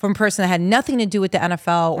from a person that had nothing to do with the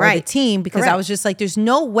NFL or the team, because I was just like, there's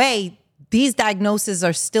no way these diagnoses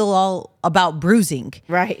are still all about bruising.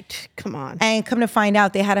 Right. Come on. And come to find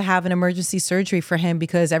out, they had to have an emergency surgery for him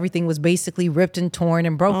because everything was basically ripped and torn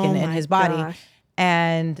and broken in his body. Gosh.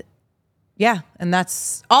 And and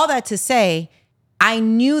that's all that to say, I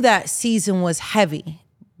knew that season was heavy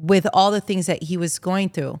with all the things that he was going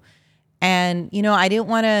through. And, I didn't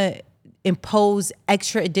want to impose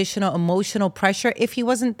extra additional emotional pressure if he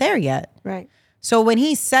wasn't there yet. Right. So when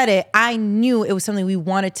he said it, I knew it was something we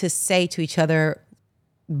wanted to say to each other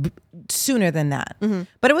sooner than that.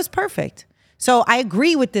 But it was perfect. So I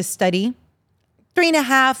agree with this study.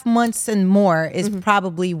 3.5 months and more is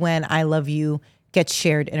probably when I love you gets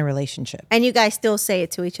shared in a relationship. And you guys still say it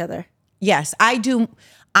to each other. Yes, I do.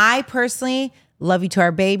 I personally love you to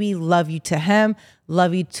our baby, love you to him,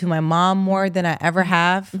 love you to my mom more than I ever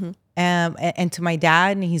have. And to my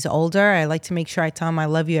dad, and he's older. I like to make sure I tell him I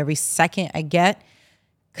love you every second I get,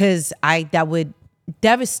 because that would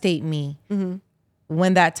devastate me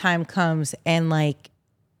when that time comes and like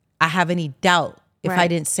I have any doubt if I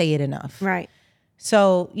didn't say it enough. Right.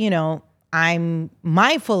 So, I'm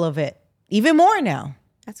mindful of it even more now.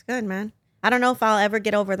 That's good, man. I don't know if I'll ever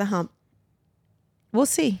get over the hump. We'll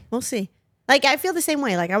see. We'll see. Like, I feel the same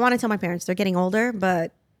way. Like, I want to tell my parents they're getting older,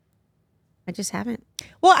 but I just haven't.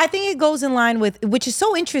 Well, I think it goes in line with, which is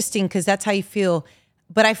so interesting because that's how you feel.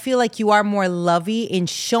 But I feel like you are more lovey in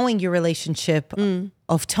showing your relationship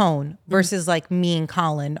of tone versus like me and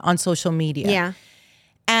Colin on social media. Yeah.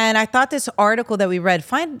 And I thought this article that we read,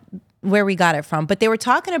 find where we got it from, but they were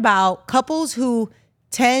talking about couples who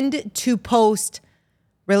tend to post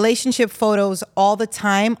relationship photos all the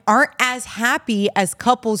time aren't as happy as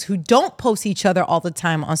couples who don't post each other all the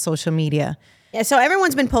time on social media. Yeah, so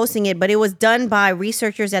everyone's been posting it, but it was done by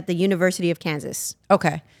researchers at the University of Kansas.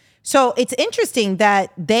 Okay. So it's interesting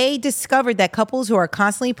that they discovered that couples who are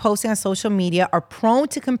constantly posting on social media are prone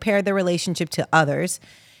to compare their relationship to others.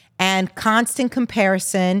 And constant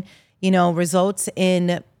comparison, results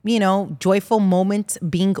in joyful moments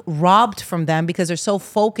being robbed from them because they're so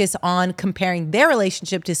focused on comparing their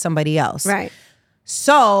relationship to somebody else. Right.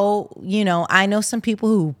 So, I know some people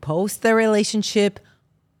who post their relationship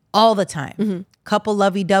all the time. Couple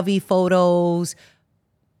lovey-dovey photos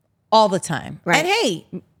all the time. Right. And hey,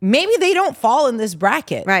 maybe they don't fall in this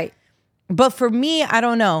bracket. Right. But for me, I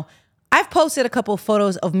don't know. I've posted a couple of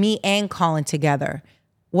photos of me and Colin together.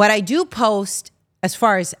 What I do post, as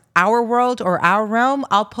far as our world or our realm,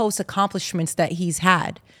 I'll post accomplishments that he's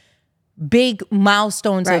had, big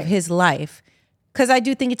milestones of his life, because I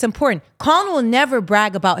do think it's important. Colin will never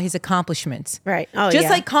brag about his accomplishments. Right. Oh, Just yeah.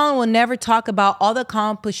 like Colin will never talk about all the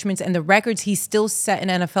accomplishments and the records he still set in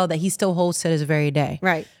NFL that he still holds to this very day.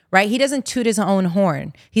 Right. Right? He doesn't toot his own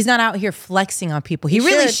horn. He's not out here flexing on people. He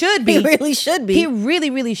really should be. He really should be. He really,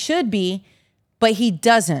 really should be, but he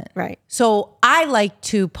doesn't. Right. So I like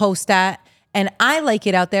to post that, and I like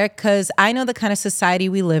it out there because I know the kind of society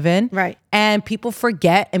we live in. Right. And people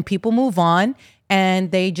forget and people move on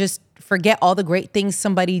and they just forget all the great things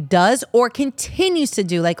somebody does or continues to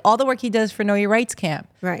do, like all the work he does for Know Your Rights Camp.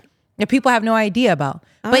 Right. That people have no idea about.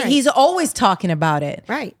 But he's always talking about it.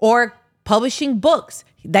 Right. Or publishing books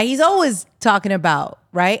that he's always talking about,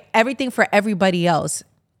 right? Everything for everybody else.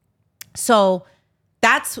 So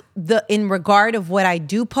that's in regard of what I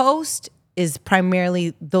do post is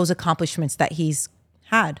primarily those accomplishments that he's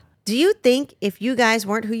had. Do you think if you guys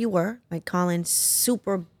weren't who you were, like Colin,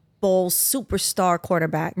 Super Bowl superstar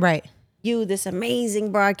quarterback, Right. you, this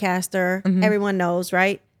amazing broadcaster, everyone knows,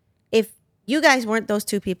 right? If you guys weren't those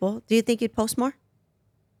two people, do you think you'd post more?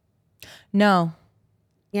 No.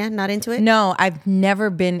 Yeah, not into it? No, I've never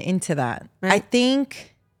been into that. Right.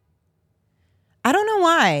 I don't know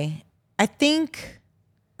why. I think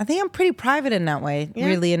I'm pretty private in that way,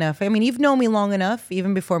 really enough. I mean, you've known me long enough,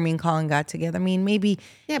 even before me and Colin got together. I mean, maybe.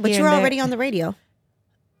 Yeah, but here you're and there. already on the radio.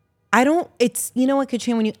 You know what,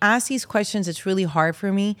 Katrina, when you ask these questions, it's really hard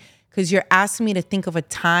for me because you're asking me to think of a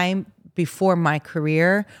time before my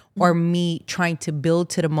career or me trying to build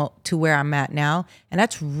to where I'm at now. And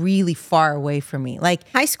that's really far away from me. Like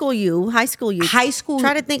High school you. high school.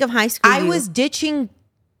 Try to think of high school I you. was ditching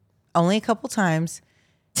only a couple times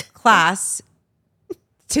class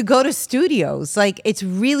to go to studios. Like it's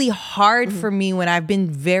really hard for me when I've been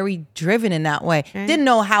very driven in that way. Didn't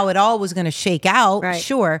know how it all was going to shake out,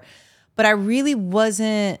 sure. But I really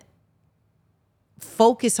wasn't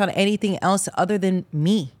focused on anything else other than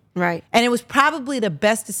me. Right. And it was probably the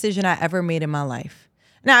best decision I ever made in my life.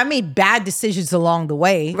 Now, I made bad decisions along the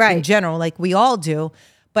way in general, like we all do.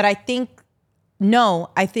 But I feel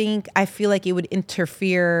like it would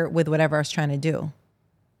interfere with whatever I was trying to do.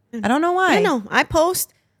 I don't know why. I know. I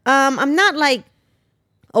post. I'm not like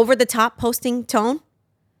over the top posting tone,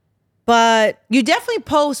 but you definitely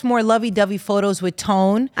post more lovey-dovey photos with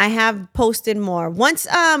tone. I have posted more once.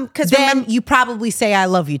 Because then you probably say "I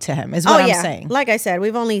love you" to him. Is what I'm saying. Like I said,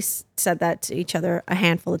 we've only said that to each other a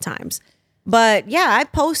handful of times. But yeah, I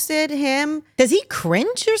posted him. Does he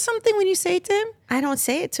cringe or something when you say it to him? I don't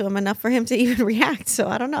say it to him enough for him to even react. So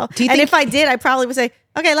I don't know. Do you and think if I did, I probably would say,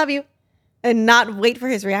 "Okay, love you," and not wait for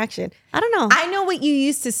his reaction. I don't know. I know what you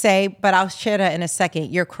used to say, but I'll share that in a second.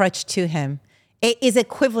 Your crutch to him. It is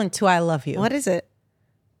equivalent to "I love you." What is it?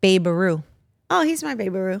 Babe-a-roo. Oh, he's my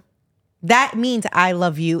baby-roo. That means "I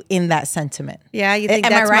love you" in that sentiment. Yeah, you think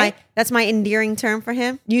Am that's I right? that's my endearing term for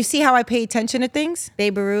him? You see how I pay attention to things?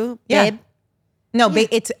 Baby-roo, Yeah. babe. No,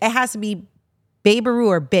 it has to be babe-a-roo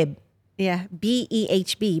or bib. Yeah,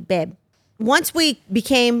 BEHB, babe. Once we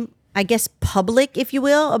became, I guess, public, if you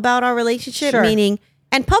will, about our relationship, Sure. meaning,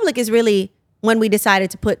 and public is really when we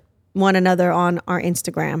decided to put one another on our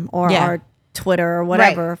Instagram or our Twitter or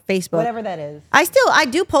whatever, Facebook. Whatever that is. I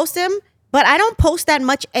do post them, but I don't post that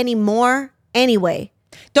much anymore anyway.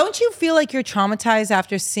 Don't you feel like you're traumatized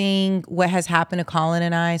after seeing what has happened to Colin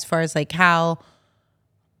and I, as far as like how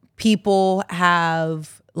people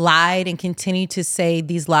have lied and continue to say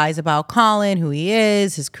these lies about Colin, who he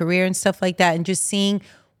is, his career and stuff like that, and just seeing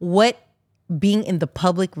what being in the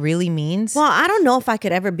public really means? Well, I don't know if I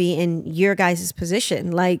could ever be in your guys'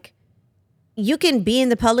 position. Like, you can be in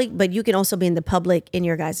the public, but you can also be in the public in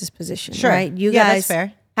your guys' position. Sure. Right? You Yeah, guys that's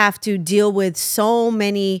fair. have to deal with so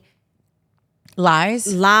many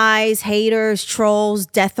Lies? haters, trolls,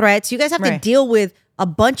 death threats. You guys have to Right. deal with a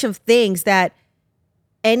bunch of things that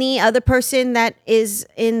any other person that is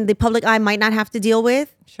in the public eye might not have to deal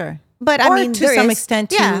with. Sure. But Or I mean, to there some is- extent,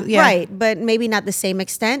 too. yeah, Yeah. right. But maybe not the same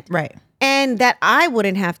extent. Right. And that I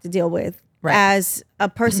wouldn't have to deal with Right. as a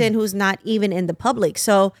person who's not even in the public.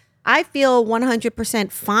 So I feel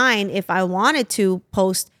 100% fine if I wanted to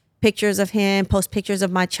post pictures of him, post pictures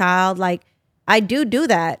of my child. Like, I do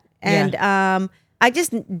that. And I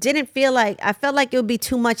just didn't feel like, I felt like it would be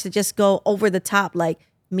too much to just go over the top. Like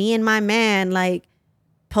me and my man, like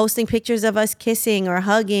posting pictures of us kissing or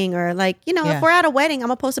hugging, or like, you know, if we're at a wedding, I'm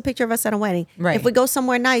gonna post a picture of us at a wedding. Right. If we go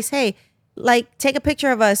somewhere nice, hey, like take a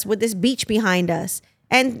picture of us with this beach behind us.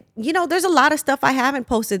 And, you know, there's a lot of stuff I haven't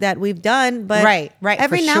posted that we've done, but right,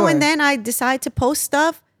 every for now sure. and then I decide to post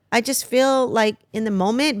stuff. I just feel like in the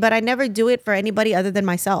moment, but I never do it for anybody other than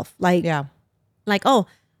myself. Like, like, oh,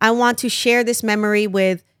 I want to share this memory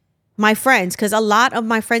with my friends, because a lot of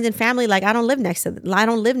my friends and family, like I don't live next to them. I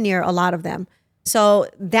don't live near a lot of them. So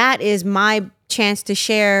that is my chance to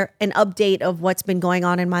share an update of what's been going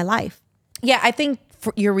on in my life. Yeah, I think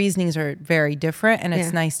your reasonings are very different, and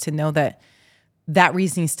it's nice to know that that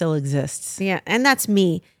reasoning still exists. Yeah, and that's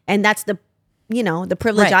me. And that's the, you know, the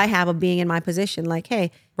privilege I have of being in my position. Like, hey,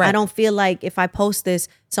 I don't feel like if I post this,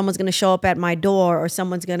 someone's going to show up at my door, or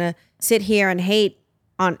someone's going to sit here and hate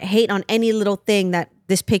on any little thing that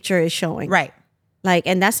this picture is showing. Right. Like,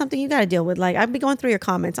 and that's something you got to deal with. Like, I've been going through your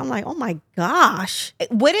comments. I'm like, oh my gosh.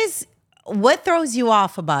 What throws you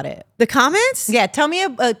off about it? The comments? Yeah, tell me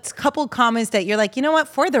a couple comments that you're like, you know what,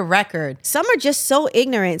 for the record. Some are just so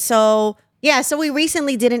ignorant. So, yeah, so we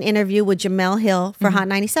recently did an interview with Jamel Hill for Hot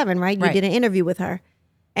 97, right? You did an interview with her.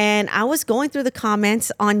 And I was going through the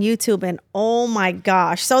comments on YouTube, and oh my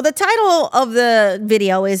gosh. So the title of the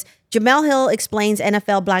video is Jamel Hill explains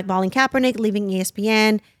NFL blackballing Kaepernick, leaving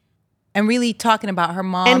ESPN. And really talking about her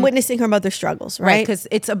mom. And witnessing her mother's struggles, right? Because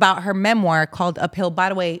it's about her memoir called Uphill. By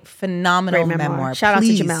the way, phenomenal memoir. Shout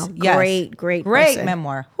Please. out to Jamel. Yes. Great person.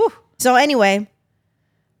 Memoir. Whew. So anyway,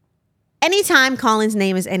 anytime Colin's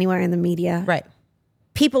name is anywhere in the media,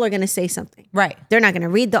 people are going to say something. Right. They're not going to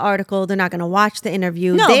read the article. They're not going to watch the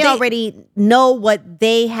interview. No, they already know what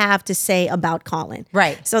they have to say about Colin.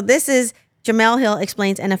 Right. So this is Jamel Hill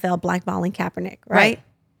explains NFL blackballing Kaepernick, right?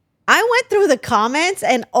 I went through the comments,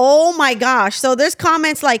 and oh my gosh. So there's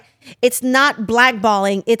comments like, it's not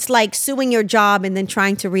blackballing. It's like suing your job and then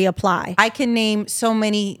trying to reapply. I can name so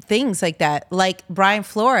many things like that. Like Brian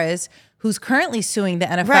Flores, who's currently suing the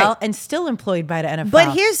NFL and still employed by the NFL.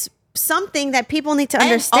 But here's something that people need to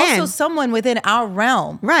understand. And also someone within our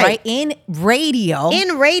realm, right? In radio.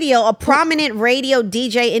 A prominent radio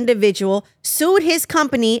DJ individual sued his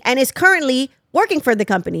company and is currently working for the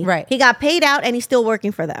company. Right. He got paid out and he's still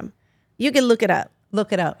working for them. You can look it up.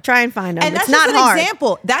 Look it up. Try and find them. And it's that's not just an hard.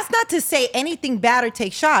 example. That's not to say anything bad or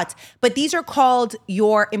take shots, but these are called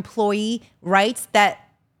your employee rights that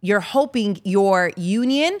you're hoping your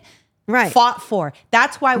union fought for.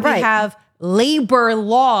 That's why we have labor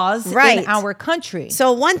laws in our country.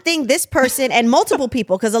 So one thing, this person and multiple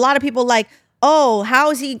people, because a lot of people like, oh, how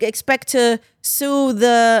does he expect to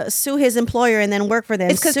sue his employer and then work for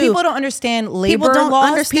them? It's because people don't understand labor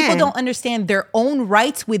laws. People don't understand their own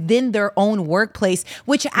rights within their own workplace,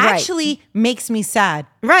 which actually makes me sad.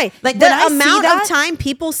 Right. Like the amount of time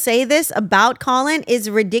people say this about Colin is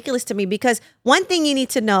ridiculous to me, because one thing you need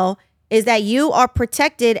to know is that you are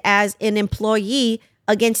protected as an employee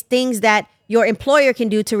against things that your employer can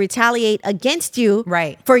do to retaliate against you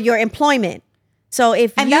for your employment. So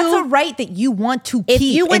that's a right that you want to keep. If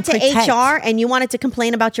you went to protect. HR and you wanted to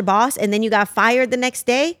complain about your boss and then you got fired the next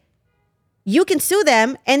day, you can sue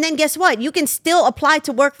them. And then guess what? You can still apply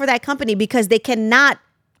to work for that company because they cannot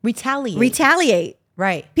retaliate.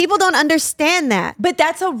 Right. People don't understand that. But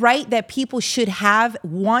that's a right that people should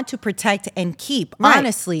want to protect and keep,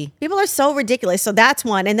 honestly. People are so ridiculous. So that's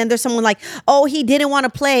one. And then there's someone like, oh, he didn't want to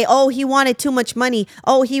play. Oh, he wanted too much money.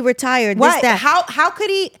 Oh, he retired. What? This, that. How could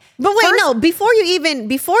he? But wait, no. Before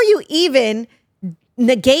you even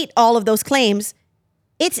negate all of those claims,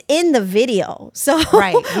 it's in the video. So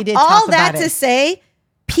he did all talk that about it. to say,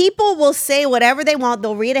 people will say whatever they want.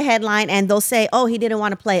 They'll read a headline and they'll say, oh, he didn't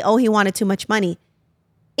want to play. Oh, he wanted too much money.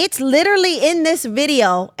 It's literally in this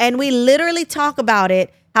video, and we literally talk about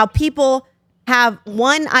it, how people have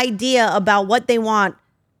one idea about what they want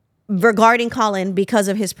regarding Colin because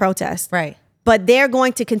of his protest. Right. But they're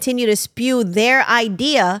going to continue to spew their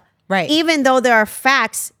idea, even though there are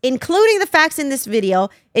facts, including the facts in this video,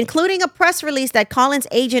 including a press release that Colin's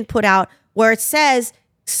agent put out where it says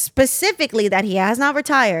specifically that he has not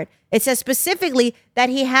retired. It says specifically that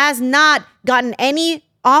he has not gotten any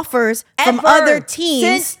offers from other teams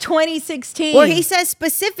since 2016, where he says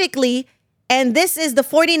specifically, and this is the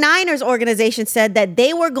 49ers organization said that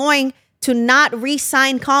they were going to not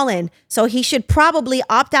re-sign Colin, so he should probably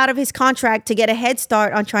opt out of his contract to get a head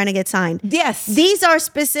start on trying to get signed. Yes, these are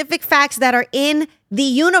specific facts that are in the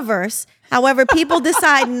universe. However, people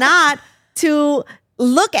decide not to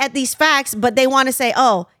look at these facts, but they want to say,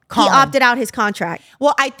 oh, Colin. He opted out his contract.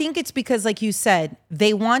 Well, I think it's because, like you said,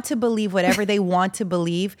 they want to believe whatever they want to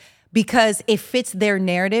believe because it fits their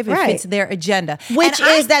narrative, it fits their agenda. Which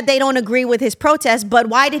is that they don't agree with his protest. But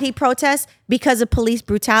why did he protest? Because of police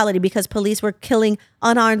brutality, because police were killing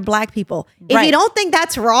unarmed black people. If you don't think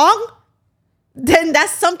that's wrong, then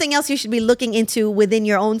that's something else you should be looking into within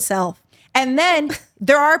your own self. And then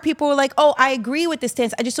there are people who are like, oh, I agree with this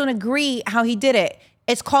stance. I just don't agree how he did it.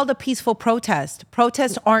 It's called a peaceful protest.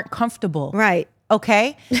 Protests aren't comfortable. Right.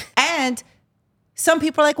 Okay? And some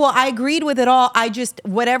people are like, well, I agreed with it all. I just,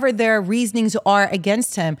 whatever their reasonings are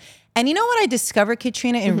against him. And you know what I discovered,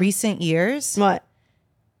 Katrina, in recent years? What?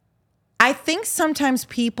 I think sometimes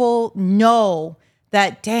people know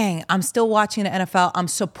that, dang, I'm still watching the NFL. I'm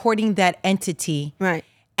supporting that entity. Right.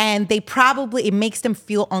 And they probably, it makes them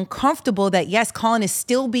feel uncomfortable that, yes, Colin is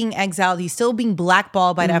still being exiled. He's still being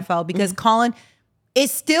blackballed by the NFL because Colin is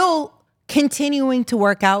still continuing to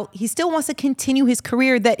work out. He still wants to continue his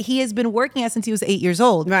career that he has been working at since he was 8 years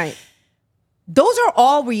old. Right. Those are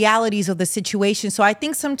all realities of the situation. So I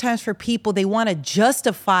think sometimes for people, they want to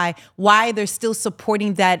justify why they're still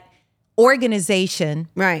supporting that organization.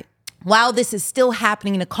 Right. While this is still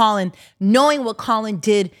happening to Colin, knowing what Colin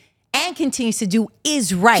did and continues to do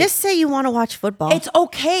is right. Just say you want to watch football. It's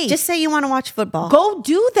okay. Just say you want to watch football. Go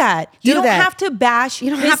do that. You don't have to bash. You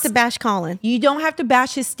don't have to bash Colin. You don't have to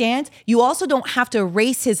bash his stance. You also don't have to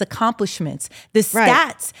erase his accomplishments, the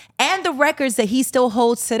stats, and the records that he still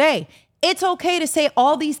holds today. It's okay to say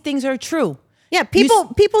all these things are true. Yeah,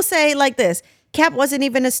 people say like this. Cap wasn't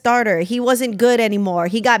even a starter. He wasn't good anymore.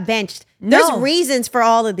 He got benched. There's reasons for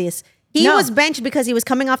all of this. He was benched because he was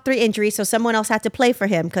coming off 3 injuries, so someone else had to play for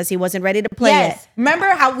him because he wasn't ready to play yet. Remember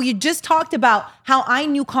how we just talked about how I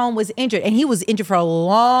knew Colin was injured, and he was injured for a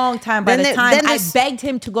long time. By the time I begged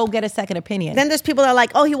him to go get a second opinion. Then there's people that are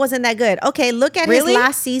like, oh, he wasn't that good. Okay, look at his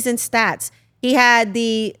last season stats. He had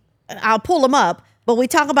I'll pull him up, but we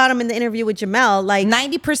talk about him in the interview with Jamel, like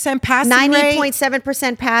 90% passing rate.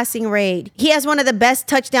 90.7% passing rate. He has one of the best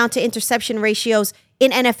touchdown to interception ratios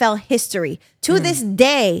in NFL history. To this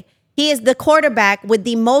day, he is the quarterback with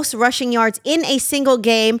the most rushing yards in a single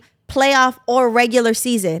game, playoff or regular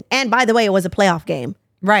season. And by the way, it was a playoff game.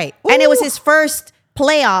 Right. And it was his first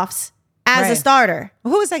playoffs as a starter.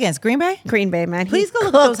 Who was that against? Green Bay? Green Bay, man. Please go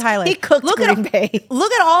look at those highlights. He cooked Green Bay.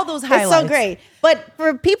 Look at all those highlights. It's so great. But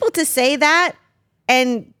for people to say that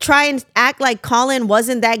and try and act like Colin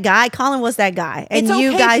wasn't that guy, Colin was that guy. And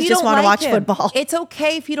you guys just want to watch football. It's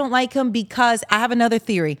okay if you don't like him, because I have another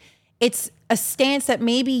theory. It's a stance that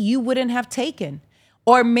maybe you wouldn't have taken.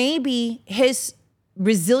 Or maybe his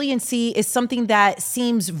resiliency is something that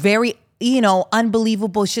seems very,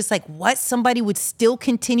 unbelievable. It's just like, what? Somebody would still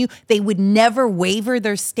continue. They would never waver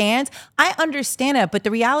their stance. I understand that, but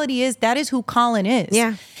the reality is that is who Colin is.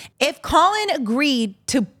 Yeah. If Colin agreed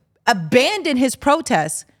to abandon his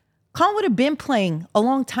protests, Colin would have been playing a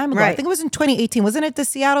long time ago. Right. I think it was in 2018. Wasn't it the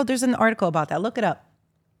Seattle? There's an article about that. Look it up.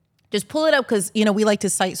 Just pull it up because, we like to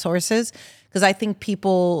cite sources because I think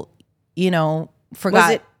people,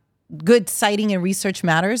 forgot good citing and research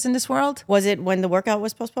matters in this world. Was it when the workout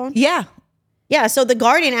was postponed? Yeah. Yeah. So the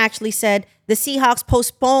Guardian actually said the Seahawks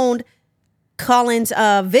postponed Colin's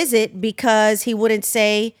visit because he wouldn't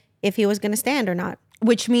say if he was going to stand or not.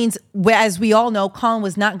 Which means, as we all know, Colin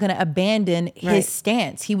was not going to abandon his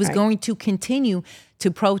stance. He was going to continue to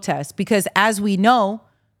protest because, as we know,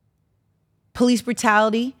 police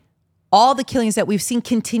brutality, all the killings that we've seen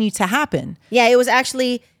continue to happen. Yeah, it was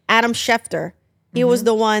actually Adam Schefter. He was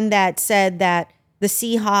the one that said that the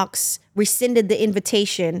Seahawks rescinded the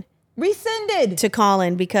invitation to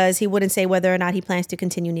Colin because he wouldn't say whether or not he plans to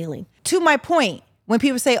continue kneeling. To my point, when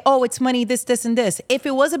people say, oh, it's money, this, and this. If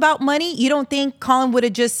it was about money, you don't think Colin would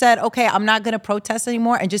have just said, okay, I'm not going to protest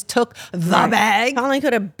anymore and just took the bag? Colin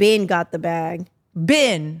could have got the bag.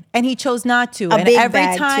 And he chose not to. And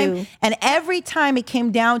every time it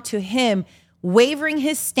came down to him wavering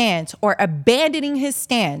his stance or abandoning his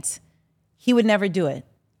stance, he would never do it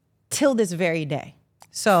till this very day.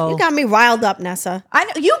 So you got me riled up, Nessa. I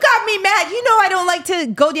know you got me mad. I don't like to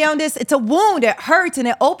go down this. It's a wound. It hurts and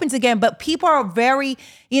it opens again. But people are very,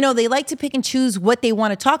 they like to pick and choose what they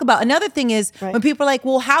want to talk about. Another thing is when people are like,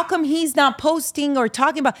 well, how come he's not posting or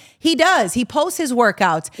talking about? He does. He posts his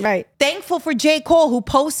workouts. Right. Thankful for J. Cole, who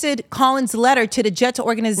posted Colin's letter to the Jets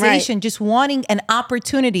organization, just wanting an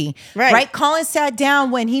opportunity. Right. Colin sat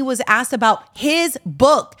down when he was asked about his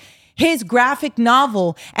book. his graphic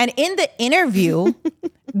novel. And in the interview,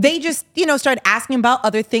 they just, started asking about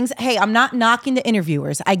other things. Hey, I'm not knocking the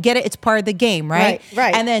interviewers. I get it. It's part of the game, right?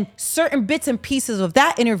 Right. And then certain bits and pieces of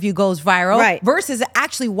that interview goes viral versus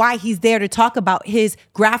actually why he's there to talk about his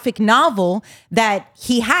graphic novel that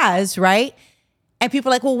he has, right? And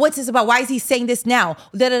people are like, well, what's this about? Why is he saying this now?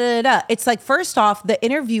 Da, da, da, da. It's like, first off, the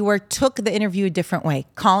interviewer took the interview a different way.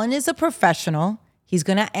 Colin is a professional. He's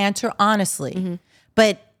going to answer honestly.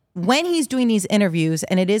 But when he's doing these interviews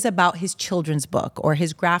and it is about his children's book or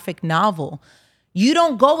his graphic novel, you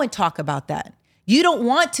don't go and talk about that. You don't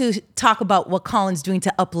want to talk about what Colin's doing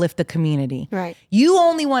to uplift the community. Right. You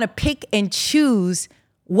only want to pick and choose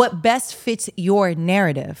what best fits your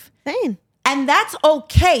narrative. Same. And that's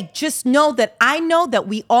okay. Just know that I know that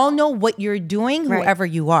we all know what you're doing, whoever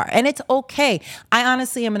you are. And it's okay. I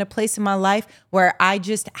honestly am in a place in my life where I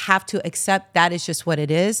just have to accept that is just what it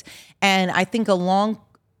is. And I think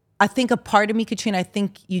a part of me, Katrina, I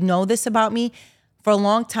think you know this about me. For a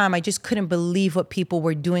long time, I just couldn't believe what people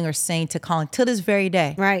were doing or saying to Colin till this very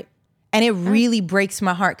day. Right. And it really breaks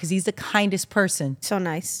my heart because he's the kindest person. So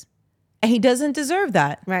nice. And he doesn't deserve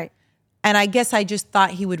that. Right. And I guess I just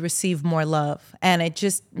thought he would receive more love. And it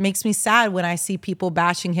just makes me sad when I see people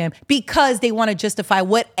bashing him because they want to justify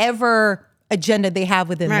whatever agenda they have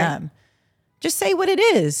within them. Just say what it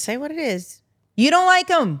is. Say what it is. You don't like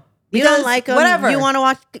him. You don't like him. Whatever. You want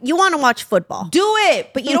to watch football. Do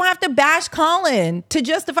it. But you don't have to bash Colin to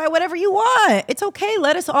justify whatever you want. It's okay.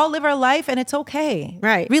 Let us all live our life and it's okay.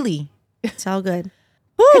 Right. Really. It's all good.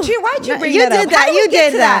 Katrina, why'd you bring that up? How did we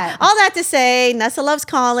get to that? All that to say, Nessa loves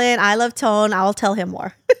Colin. I love Tone. I'll tell him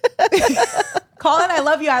more. Colin, I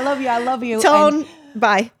love you. I love you. I love you. Tone,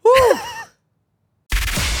 bye.